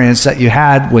experience that you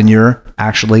had when you're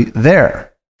actually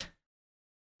there.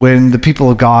 When the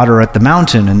people of God are at the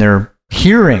mountain and they're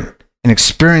hearing and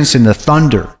experiencing the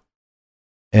thunder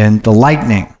and the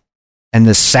lightning and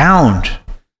the sound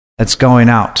that's going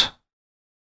out.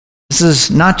 This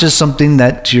is not just something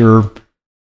that your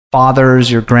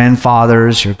fathers, your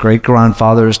grandfathers, your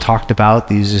great-grandfathers talked about,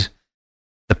 the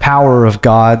power of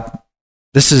God.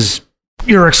 This is,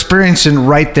 you're experiencing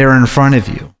right there in front of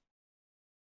you.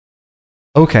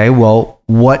 Okay, well,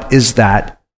 what is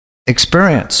that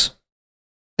experience?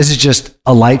 Is it just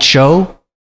a light show?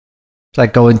 It's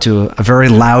like going to a very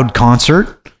loud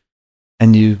concert,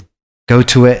 and you go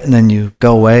to it and then you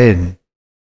go away and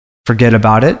forget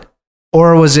about it?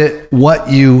 Or was it what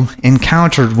you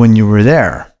encountered when you were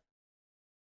there?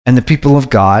 And the people of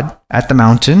God at the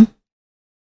mountain,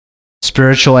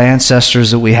 spiritual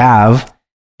ancestors that we have,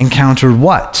 encountered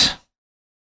what?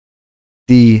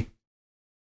 The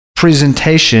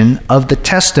presentation of the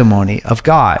testimony of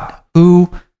God, who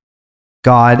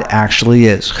God actually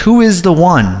is. Who is the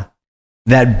one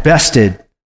that bested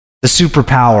the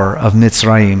superpower of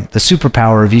Mitzrayim, the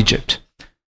superpower of Egypt?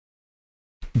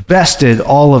 Bested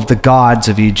all of the gods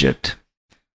of Egypt.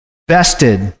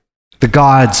 bested the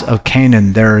gods of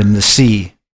Canaan there in the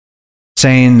sea,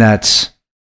 saying that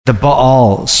the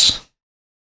Baals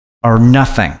are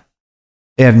nothing.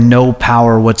 They have no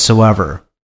power whatsoever.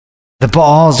 The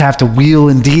Baals have to wheel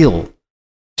and deal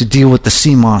to deal with the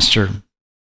sea monster.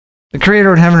 The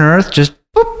creator of heaven and earth just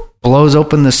blows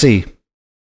open the sea.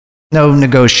 No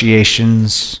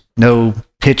negotiations, no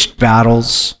pitched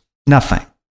battles, nothing.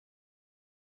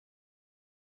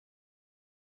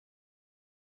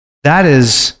 That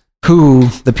is who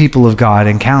the people of God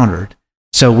encountered.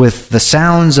 So with the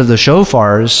sounds of the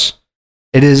shofars,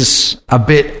 it is a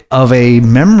bit of a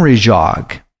memory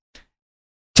jog,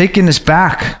 taking us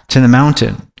back to the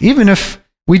mountain. Even if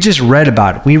we just read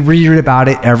about it, we read about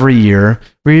it every year,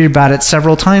 read about it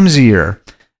several times a year,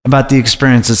 about the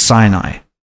experience at Sinai,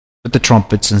 with the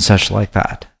trumpets and such like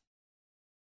that.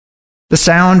 The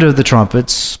sound of the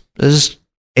trumpets is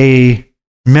a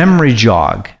memory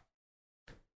jog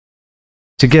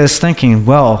to get us thinking,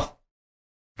 well,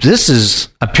 this is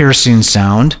a piercing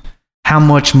sound. How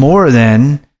much more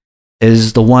then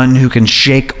is the one who can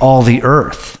shake all the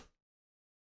earth?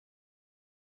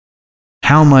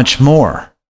 How much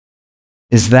more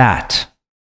is that?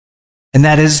 And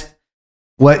that is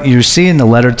what you see in the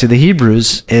letter to the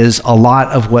Hebrews, is a lot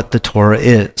of what the Torah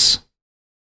is.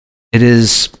 It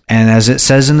is, and as it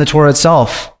says in the Torah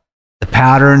itself, the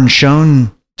pattern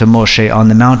shown to Moshe on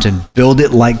the mountain, build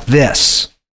it like this,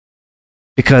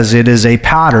 because it is a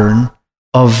pattern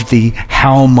of the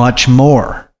how much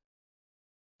more.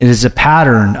 It is a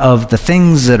pattern of the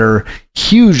things that are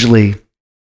hugely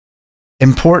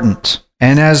important.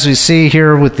 And as we see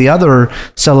here with the other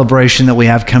celebration that we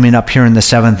have coming up here in the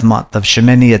 7th month of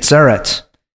Shemini Atzeret,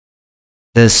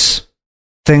 this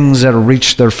things that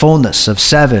reach their fullness of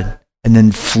 7 and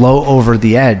then flow over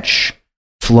the edge,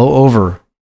 flow over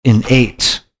in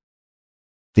 8.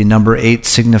 The number 8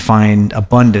 signifying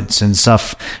abundance and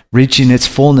stuff reaching its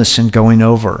fullness and going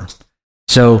over.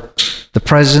 So the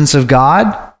presence of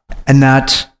God and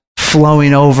that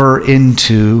flowing over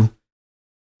into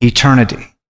eternity,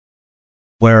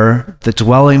 where the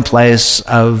dwelling place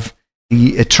of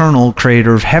the eternal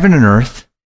creator of heaven and earth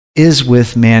is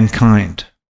with mankind.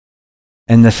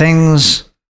 And the things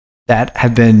that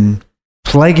have been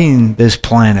plaguing this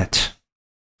planet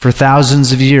for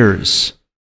thousands of years,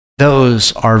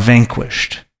 those are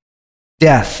vanquished.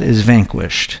 Death is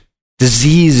vanquished.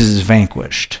 Disease is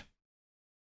vanquished.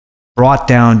 Brought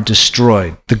down,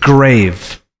 destroyed. The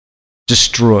grave,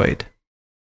 destroyed.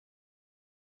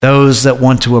 Those that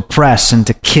want to oppress and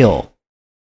to kill,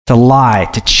 to lie,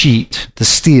 to cheat, to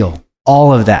steal,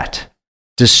 all of that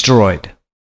destroyed.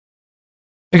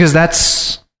 Because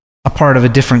that's a part of a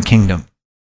different kingdom.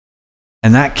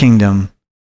 And that kingdom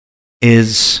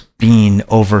is being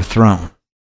overthrown.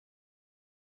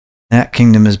 That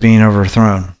kingdom is being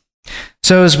overthrown.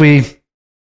 So as we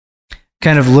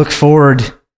kind of look forward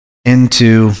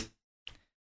into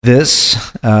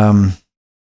this time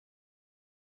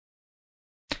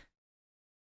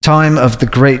of the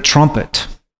great trumpet,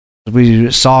 we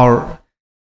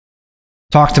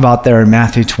talked about there in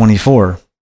Matthew 24,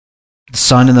 the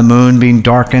sun and the moon being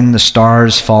darkened, the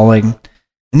stars falling.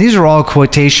 And these are all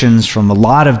quotations from a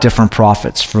lot of different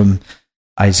prophets, from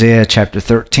Isaiah chapter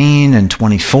 13 and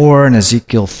 24, and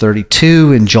Ezekiel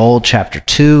 32, and Joel chapter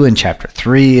 2 and chapter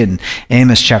 3, and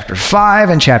Amos chapter 5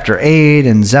 and chapter 8,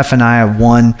 and Zephaniah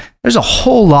 1. There's a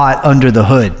whole lot under the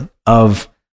hood of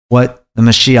what the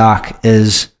Mashiach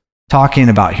is talking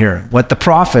about here, what the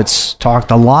prophets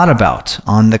talked a lot about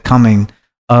on the coming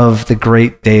of the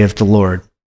great day of the Lord,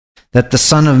 that the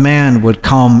Son of Man would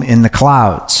come in the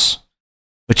clouds,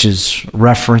 which is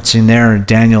referencing there in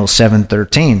Daniel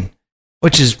 7:13.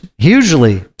 Which is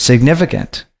hugely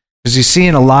significant, because you see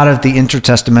in a lot of the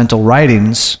intertestamental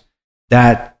writings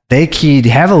that they keyed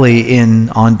heavily in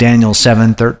on Daniel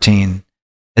 7:13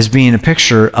 as being a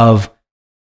picture of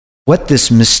what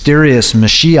this mysterious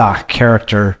Mashiach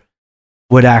character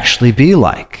would actually be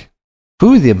like,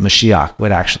 who the Mashiach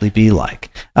would actually be like.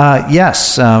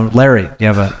 Yes, Larry, do you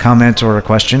have a comment or a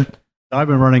question? I've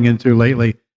been running into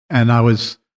lately, and I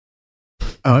was...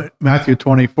 Matthew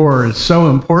 24 is so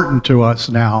important to us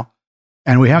now,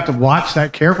 and we have to watch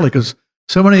that carefully, because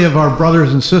so many of our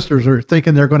brothers and sisters are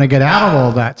thinking they're going to get out of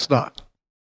all that stuff.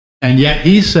 And yet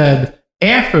he said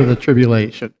after the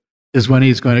tribulation is when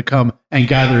he's going to come and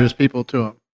gather his people to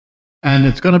him. And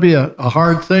it's going to be a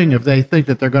hard thing if they think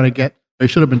that they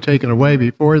should have been taken away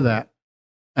before that,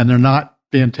 and they're not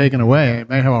being taken away.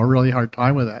 They may have a really hard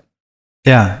time with that.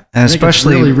 Yeah, and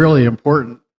especially it's really, really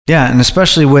important. Yeah, and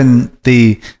especially when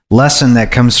the lesson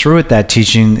that comes through with that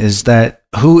teaching is that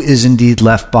who is indeed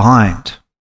left behind?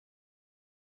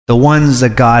 the ones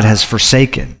that God has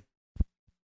forsaken.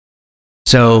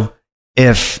 So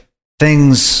if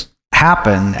things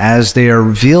happen as they are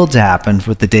revealed to happen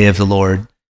with the day of the Lord,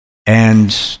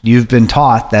 and you've been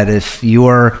taught that if you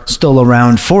are still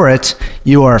around for it,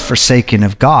 you are forsaken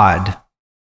of God,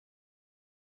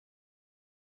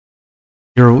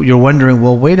 you're wondering,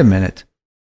 well, wait a minute.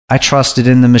 I trusted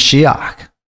in the Mashiach,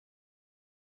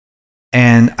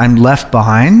 and I'm left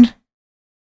behind?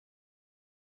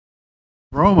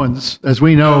 Romans, as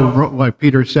we know, like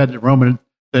Peter said in Romans,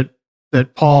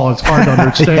 that Paul is hard to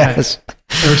understand. Yes.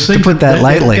 There's things to put that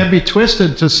lightly. Can be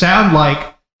twisted to sound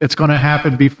like it's going to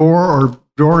happen before or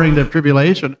during the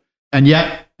tribulation, and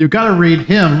yet you've got to read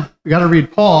him. You got to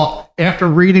read Paul after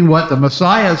reading what the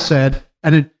Messiah said,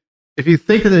 and if you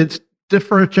think that it's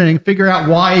differentiating, figure out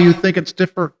why you think it's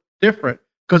different,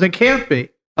 because it can't be.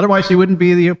 Otherwise, he wouldn't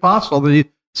be the apostle that he's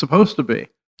supposed to be.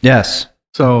 Yes.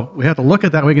 So we have to look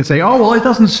at that. We can say, oh, well, it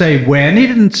doesn't say when. He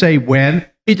didn't say when.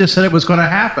 He just said it was going to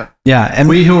happen. Yeah. And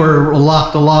we who are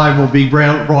left alive will be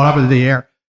brought up into the air,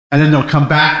 and then they'll come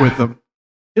back with them.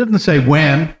 He didn't say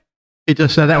when. He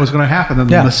just said that was going to happen. And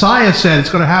the Messiah said it's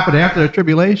going to happen after the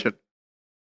tribulation.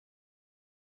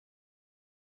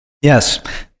 Yes.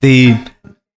 The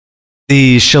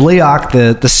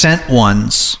shaliach, the sent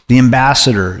ones, the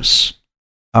ambassadors,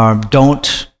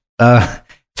 don't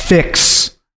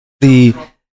fix they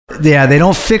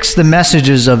don't fix the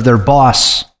messages of their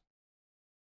boss.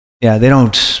 Yeah, they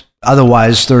don't.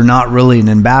 Otherwise, they're not really an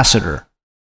ambassador.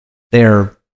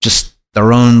 They're just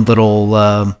their own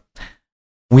little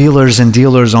wheelers and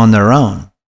dealers on their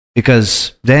own,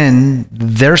 because then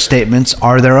their statements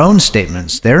are their own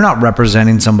statements. They're not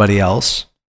representing somebody else.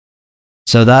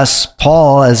 So thus,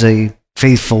 Paul, as a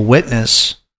faithful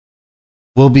witness,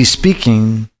 will be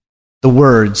speaking the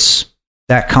words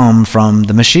that come from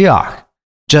the Mashiach.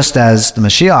 Just as the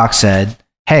Mashiach said,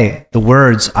 hey, the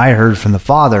words I heard from the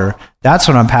Father, that's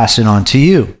what I'm passing on to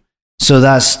you. So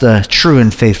that's the true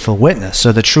and faithful witness.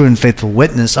 So the true and faithful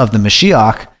witness of the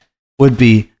Mashiach would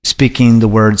be speaking the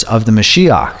words of the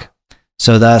Mashiach.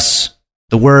 So thus,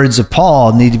 the words of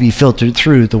Paul need to be filtered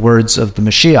through the words of the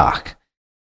Mashiach,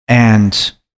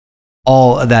 and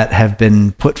all that have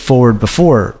been put forward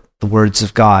before the words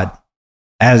of God,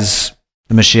 as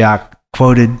the Mashiach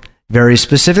quoted very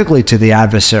specifically to the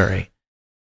adversary,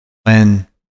 when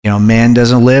man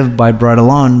doesn't live by bread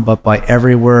alone, but by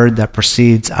every word that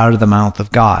proceeds out of the mouth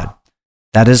of God.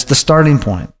 That is the starting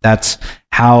point. That's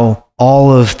how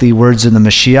all of the words of the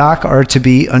Mashiach are to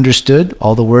be understood.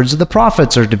 All the words of the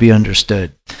prophets are to be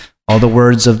understood. All the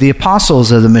words of the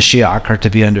apostles of the Mashiach are to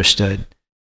be understood.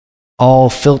 All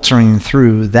filtering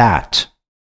through that.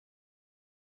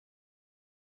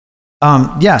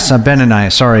 Yes, Ben and I,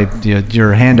 sorry,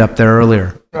 your hand up there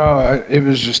earlier. It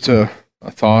was just a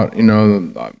thought.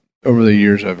 Over the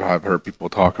years, I've heard people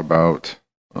talk about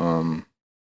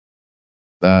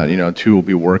that, two will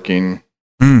be working,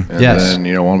 and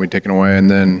then, one will be taken away. And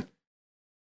then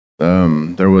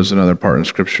there was another part in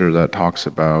Scripture that talks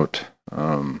about,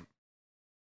 I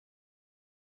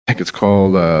think it's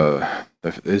called,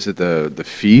 the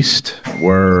feast,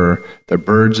 where the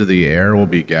birds of the air will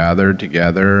be gathered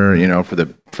together,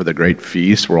 for the great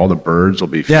feast, where all the birds will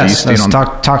be feasting. Yes, that's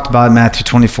talked about in Matthew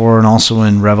 24 and also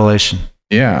in Revelation.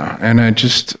 Yeah, and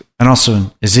and also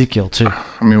in Ezekiel too.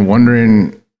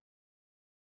 Wondering,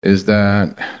 is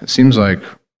that it seems like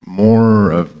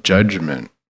more of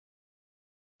judgment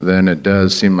than it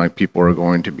does seem like people are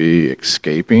going to be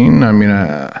escaping.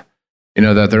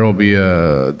 That there will be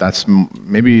that's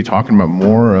maybe talking about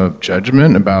more of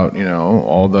judgment about,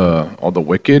 all the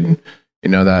wicked,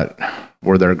 that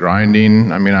where they're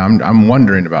grinding. I'm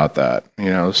wondering about that,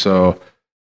 so.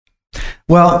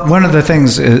 Well, one of the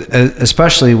things,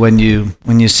 especially when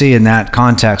you see in that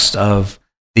context of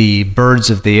the birds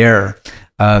of the air,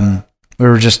 we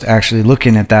were just actually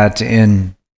looking at that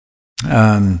in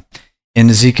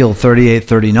Ezekiel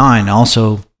 38:39.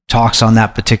 Also talks on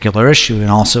that particular issue, and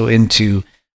also into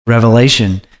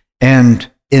Revelation. And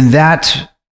in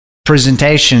that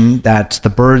presentation, that the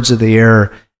birds of the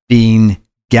air being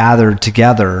gathered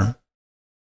together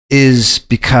is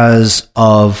because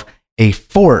of a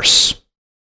force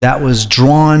that was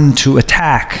drawn to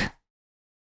attack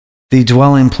the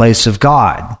dwelling place of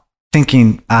God,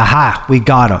 thinking, aha, we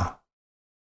got them.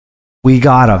 We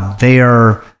got them. They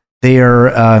are,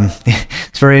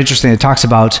 it's very interesting. It talks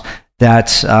about that,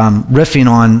 riffing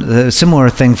on a similar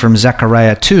thing from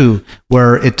Zechariah 2,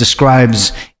 where it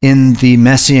describes in the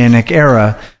Messianic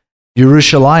era,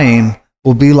 Yerushalayim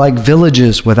will be like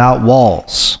villages without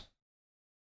walls.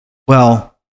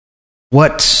 Well,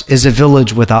 what is a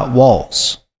village without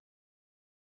walls?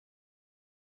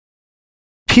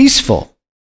 peaceful.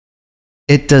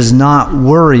 It does not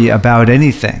worry about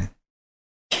anything.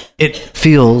 It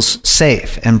feels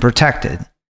safe and protected.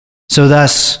 So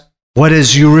thus, what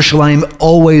has Jerusalem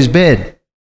always been?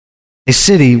 A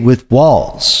city with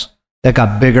walls that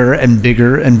got bigger and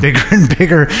bigger and bigger and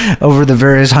bigger over the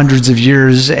various hundreds of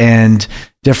years, and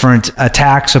different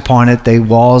attacks upon it. The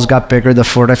walls got bigger, the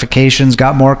fortifications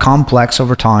got more complex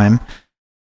over time.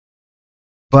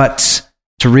 But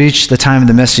to reach the time of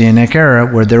the Messianic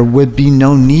era where there would be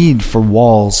no need for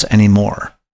walls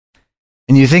anymore.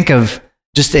 And you think of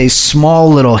just a small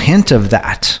little hint of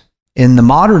that in the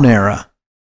modern era,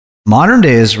 modern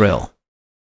day Israel,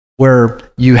 where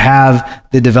you have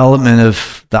the development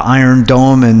of the Iron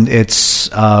Dome and its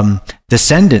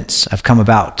descendants have come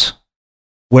about,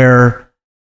 where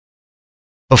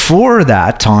before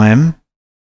that time,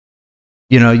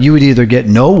 you would either get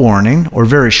no warning or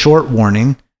very short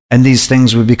warning, and these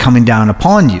things would be coming down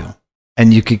upon you,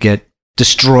 and you could get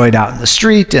destroyed out in the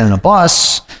street, in a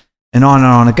bus, and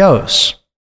on it goes.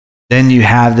 Then you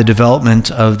have the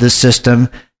development of this system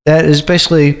that is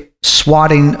basically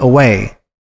swatting away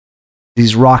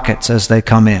these rockets as they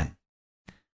come in.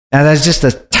 Now, that's just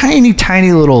a tiny,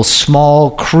 tiny little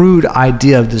small, crude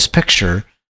idea of this picture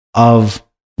of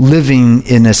living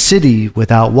in a city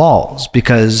without walls,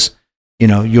 because,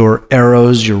 your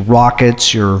arrows, your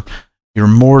rockets, your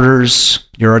mortars,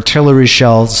 your artillery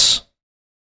shells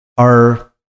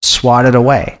are swatted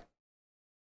away.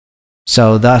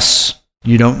 So thus,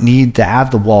 you don't need to have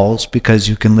the walls because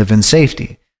you can live in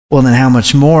safety. Well, then how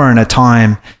much more in a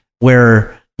time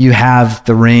where you have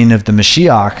the reign of the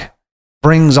Mashiach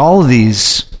brings all of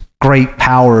these great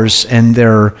powers and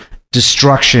their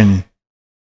destruction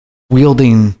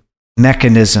wielding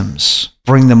mechanisms,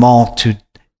 bring them all to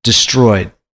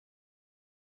destroyed.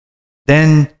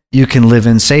 Then you can live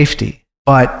in safety.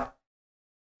 But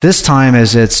this time,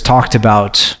 as it's talked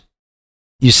about,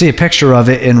 you see a picture of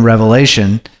it in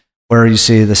Revelation, where you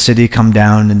see the city come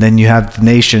down, and then you have the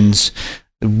nations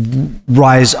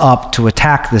rise up to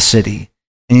attack the city.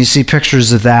 And you see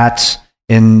pictures of that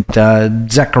in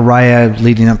Zechariah,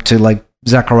 leading up to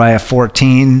Zechariah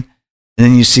 14. And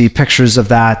then you see pictures of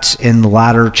that in the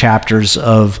latter chapters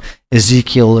of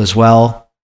Ezekiel as well,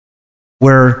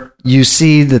 where you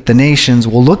see that the nations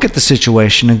will look at the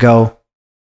situation and go,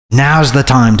 now's the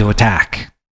time to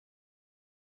attack.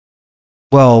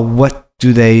 Well, what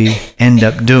do they end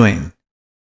up doing?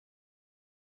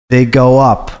 They go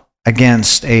up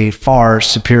against a far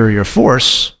superior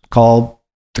force called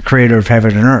the Creator of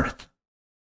heaven and earth.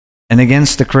 And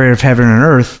against the Creator of heaven and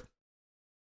earth,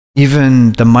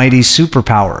 even the mighty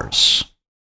superpowers,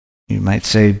 you might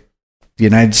say the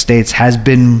United States has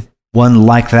been one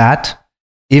like that,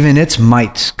 even its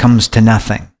might comes to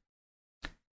nothing.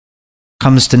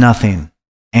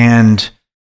 And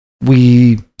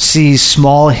we see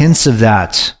small hints of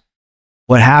that.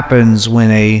 What happens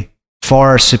when a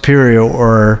far superior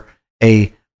or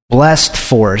a blessed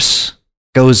force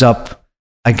goes up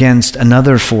against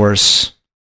another force?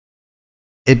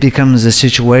 It becomes a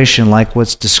situation like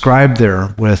what's described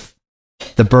there, with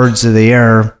the birds of the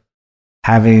air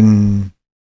having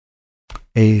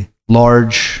a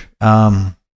large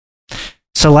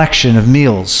selection of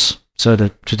meals, so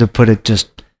to put it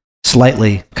just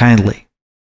slightly kindly.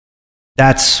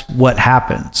 That's what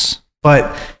happens.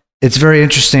 But it's very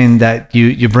interesting that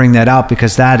you bring that out,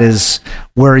 because that is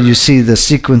where you see the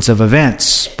sequence of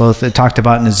events, both it talked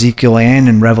about in Ezekiel and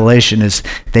in Revelation, is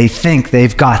they think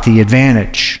they've got the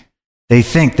advantage. They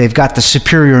think they've got the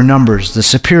superior numbers, the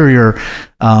superior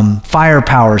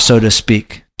firepower, so to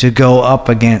speak, to go up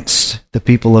against the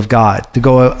people of God, to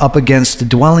go up against the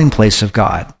dwelling place of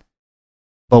God.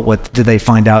 But what did they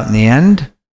find out in the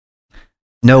end?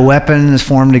 No weapon is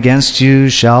formed against you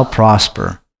shall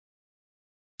prosper.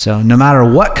 So no matter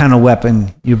what kind of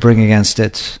weapon you bring against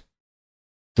it,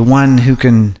 the one who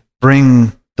can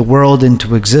bring the world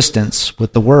into existence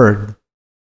with the word,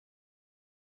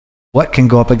 what can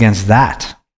go up against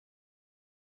that?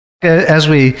 As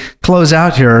we close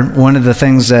out here, one of the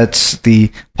things that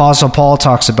the Apostle Paul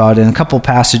talks about in a couple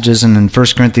passages, and in 1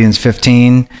 Corinthians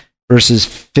 15, verses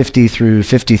 50 through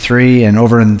 53, and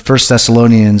over in 1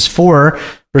 Thessalonians 4,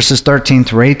 verses 13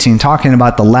 through 18, talking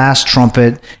about the last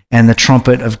trumpet and the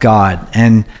trumpet of God.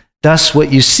 And thus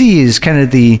what you see is kind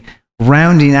of the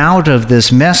rounding out of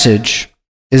this message,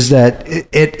 is that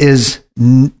it is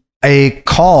a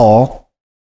call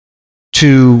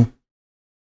to,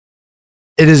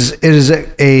 it is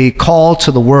a call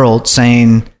to the world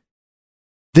saying,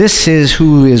 this is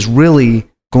who is really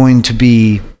going to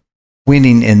be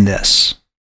winning in this.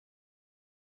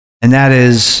 And that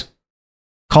is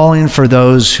calling for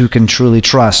those who can truly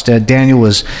trust. Daniel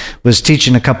was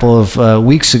teaching a couple of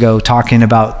weeks ago, talking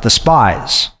about the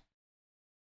spies.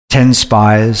 10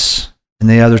 spies and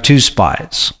the other 2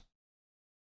 spies.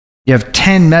 You have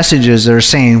 10 messages that are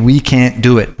saying, we can't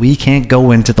do it. We can't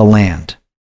go into the land.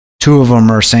 2 of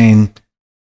them are saying,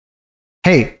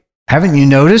 hey, haven't you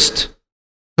noticed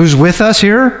who's with us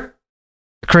here?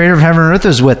 The creator of heaven and earth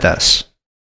is with us.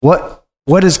 What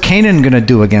is Canaan going to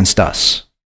do against us?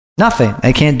 Nothing.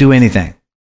 They can't do anything.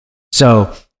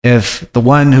 So if the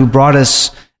one who brought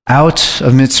us out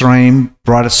of Mitzrayim,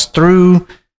 brought us through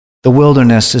the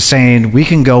wilderness, is saying, we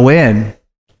can go in,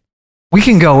 we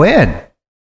can go in.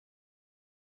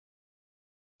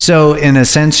 So in a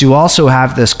sense, you also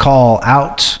have this call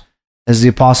out, as the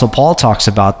Apostle Paul talks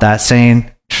about that, saying,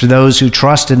 for those who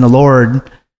trust in the Lord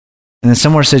in a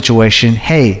similar situation,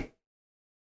 hey,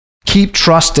 keep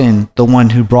trusting the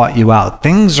one who brought you out.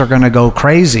 Things are going to go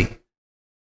crazy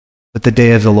with the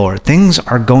day of the Lord. Things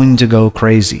are going to go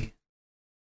crazy.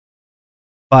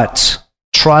 But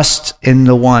trust in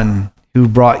the one who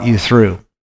brought you through.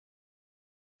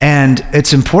 And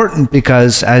it's important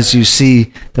because, as you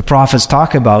see the prophets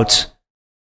talk about,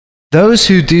 those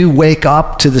who do wake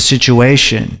up to the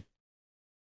situation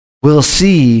will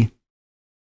see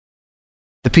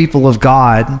the people of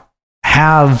God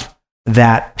have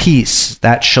that peace,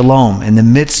 that shalom in the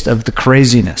midst of the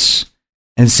craziness,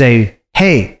 and say,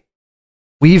 hey,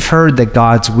 we've heard that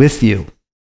God's with you.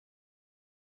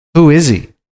 Who is he?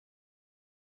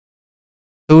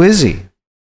 Who is he?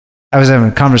 I was having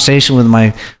a conversation with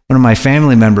one of my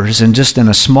family members, and just in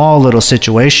a small little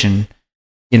situation,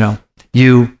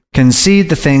 you can see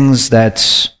the things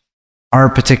that our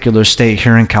particular state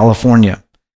here in California.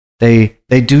 They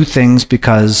do things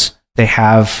because they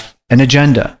have an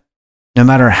agenda. No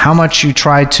matter how much you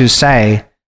try to say,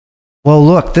 well,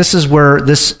 look, this is where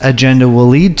this agenda will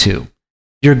lead to.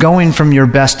 You're going from your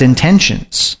best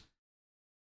intentions.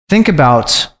 Think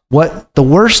about what the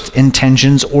worst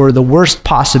intentions or the worst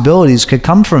possibilities could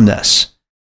come from this.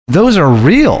 Those are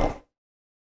real.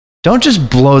 Don't just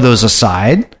blow those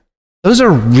aside. Those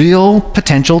are real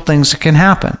potential things that can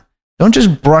happen. Don't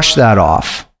just brush that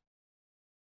off.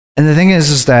 And the thing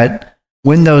is that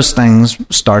when those things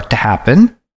start to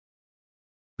happen,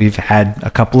 we've had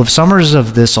a couple of summers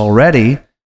of this already,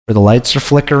 where the lights are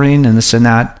flickering and this and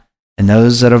that, and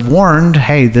those that have warned,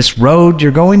 hey, this road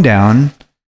you're going down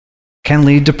can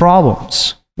lead to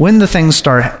problems. When the things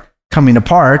start coming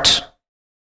apart,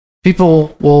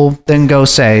 people will then go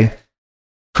say,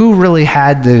 who really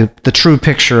had the true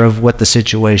picture of what the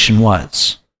situation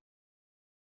was?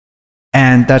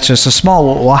 And that's just a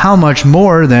small, well, how much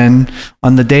more then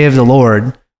on the day of the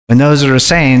Lord, when those that are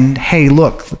saying, hey,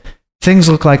 look, things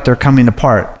look like they're coming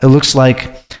apart. It looks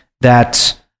like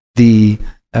that the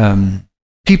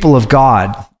people of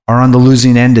God are on the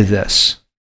losing end of this.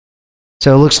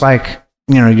 So it looks like,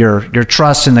 your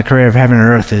trust in the creator of heaven and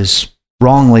earth is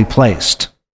wrongly placed.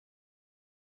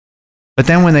 But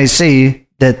then when they see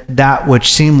that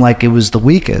which seemed like it was the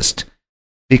weakest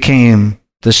became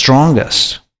the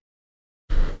strongest,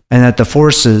 and that the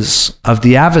forces of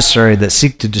the adversary that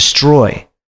seek to destroy,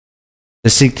 that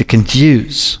seek to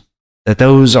confuse, that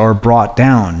those are brought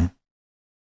down,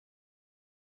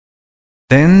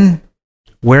 then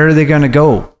where are they going to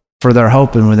go for their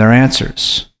hope and with their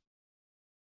answers?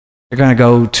 They're going to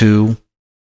go to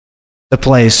the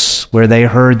place where they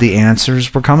heard the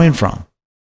answers were coming from,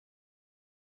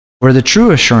 where the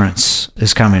true assurance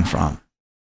is coming from.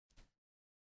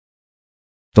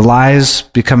 The lies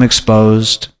become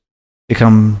exposed,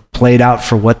 become played out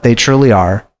for what they truly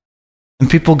are, and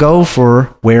people go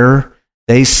for where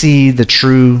they see the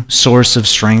true source of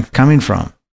strength coming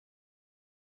from.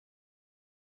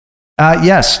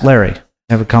 Yes, Larry, I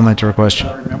have a comment or a question.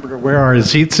 I remember to wear our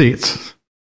seats.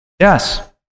 Yes.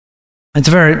 It's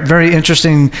a very, very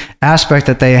interesting aspect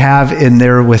that they have in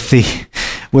there with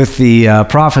the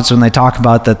prophets when they talk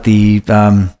about that the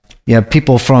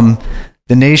people from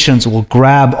the nations will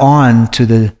grab on to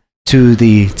the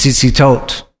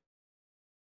tzitzit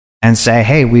and say,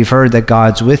 hey, we've heard that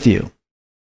God's with you.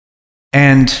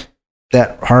 And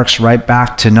that harks right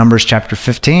back to Numbers chapter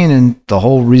 15, and the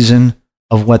whole reason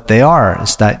of what they are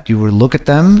is that you would look at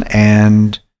them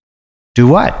and do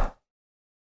what?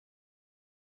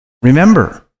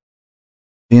 Remember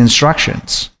the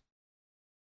instructions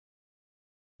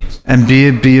and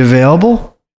be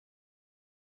available,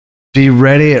 be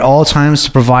ready at all times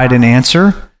to provide an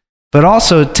answer, but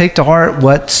also take to heart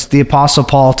what the Apostle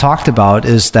Paul talked about,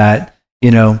 is that,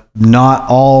 not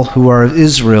all who are of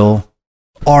Israel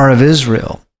are of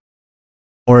Israel.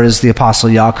 Or as the Apostle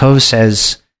Yaakov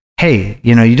says, hey,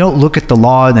 you don't look at the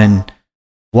law and then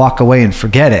walk away and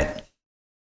forget it.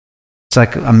 It's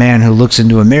like a man who looks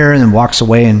into a mirror and then walks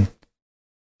away and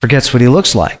forgets what he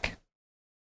looks like.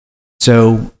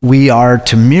 So we are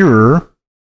to mirror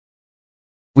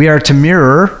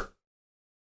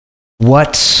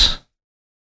what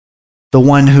the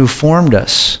one who formed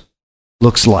us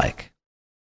looks like,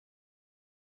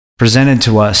 presented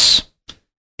to us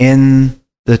in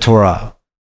the Torah,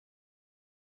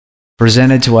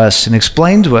 presented to us and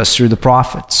explained to us through the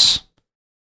prophets,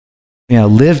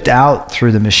 lived out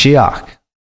through the Mashiach,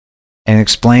 and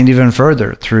explained even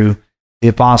further through the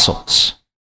apostles.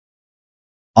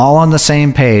 All on the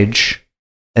same page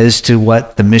as to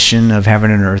what the mission of heaven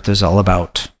and earth is all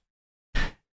about.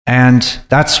 And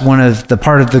that's part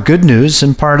of the good news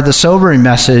and part of the sobering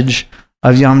message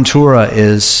of Yom Teruah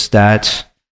is that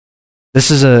this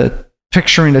is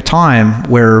picturing a time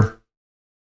where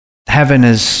heaven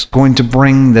is going to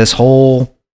bring this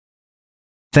whole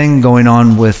thing going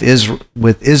on with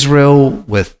Israel,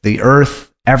 with the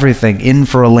earth, everything in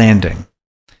for a landing.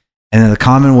 And then the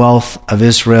Commonwealth of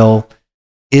Israel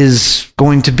is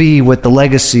going to be what the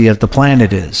legacy of the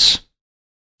planet is.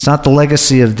 It's not the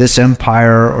legacy of this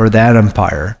empire or that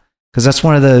empire, because that's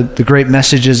one of the great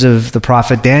messages of the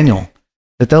prophet Daniel,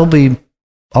 that there'll be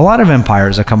a lot of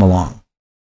empires that come along.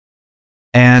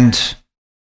 And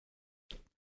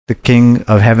the King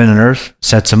of heaven and earth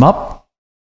sets them up,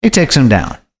 he takes them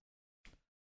down.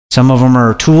 Some of them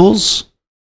are tools.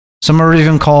 Some are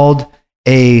even called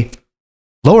a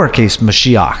lowercase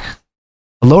Mashiach,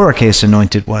 a lowercase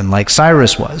anointed one, like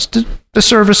Cyrus was, to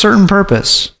serve a certain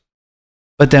purpose.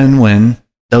 But then when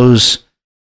those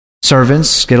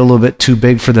servants get a little bit too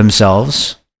big for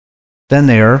themselves, then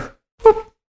they are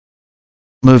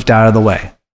moved out of the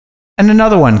way. And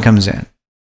another one comes in.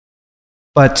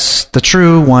 But the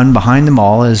true one behind them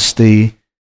all is the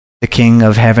King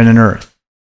of heaven and earth.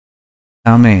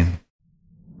 Amen.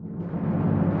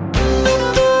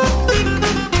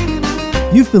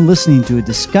 You've been listening to a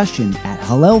discussion at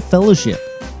Hallel Fellowship.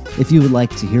 If you would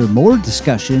like to hear more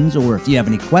discussions or if you have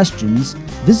any questions,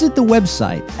 visit the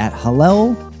website at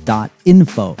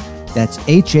hallel.info. That's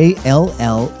HALLEL.info.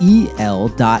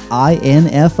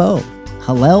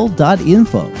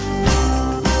 Hallel.info.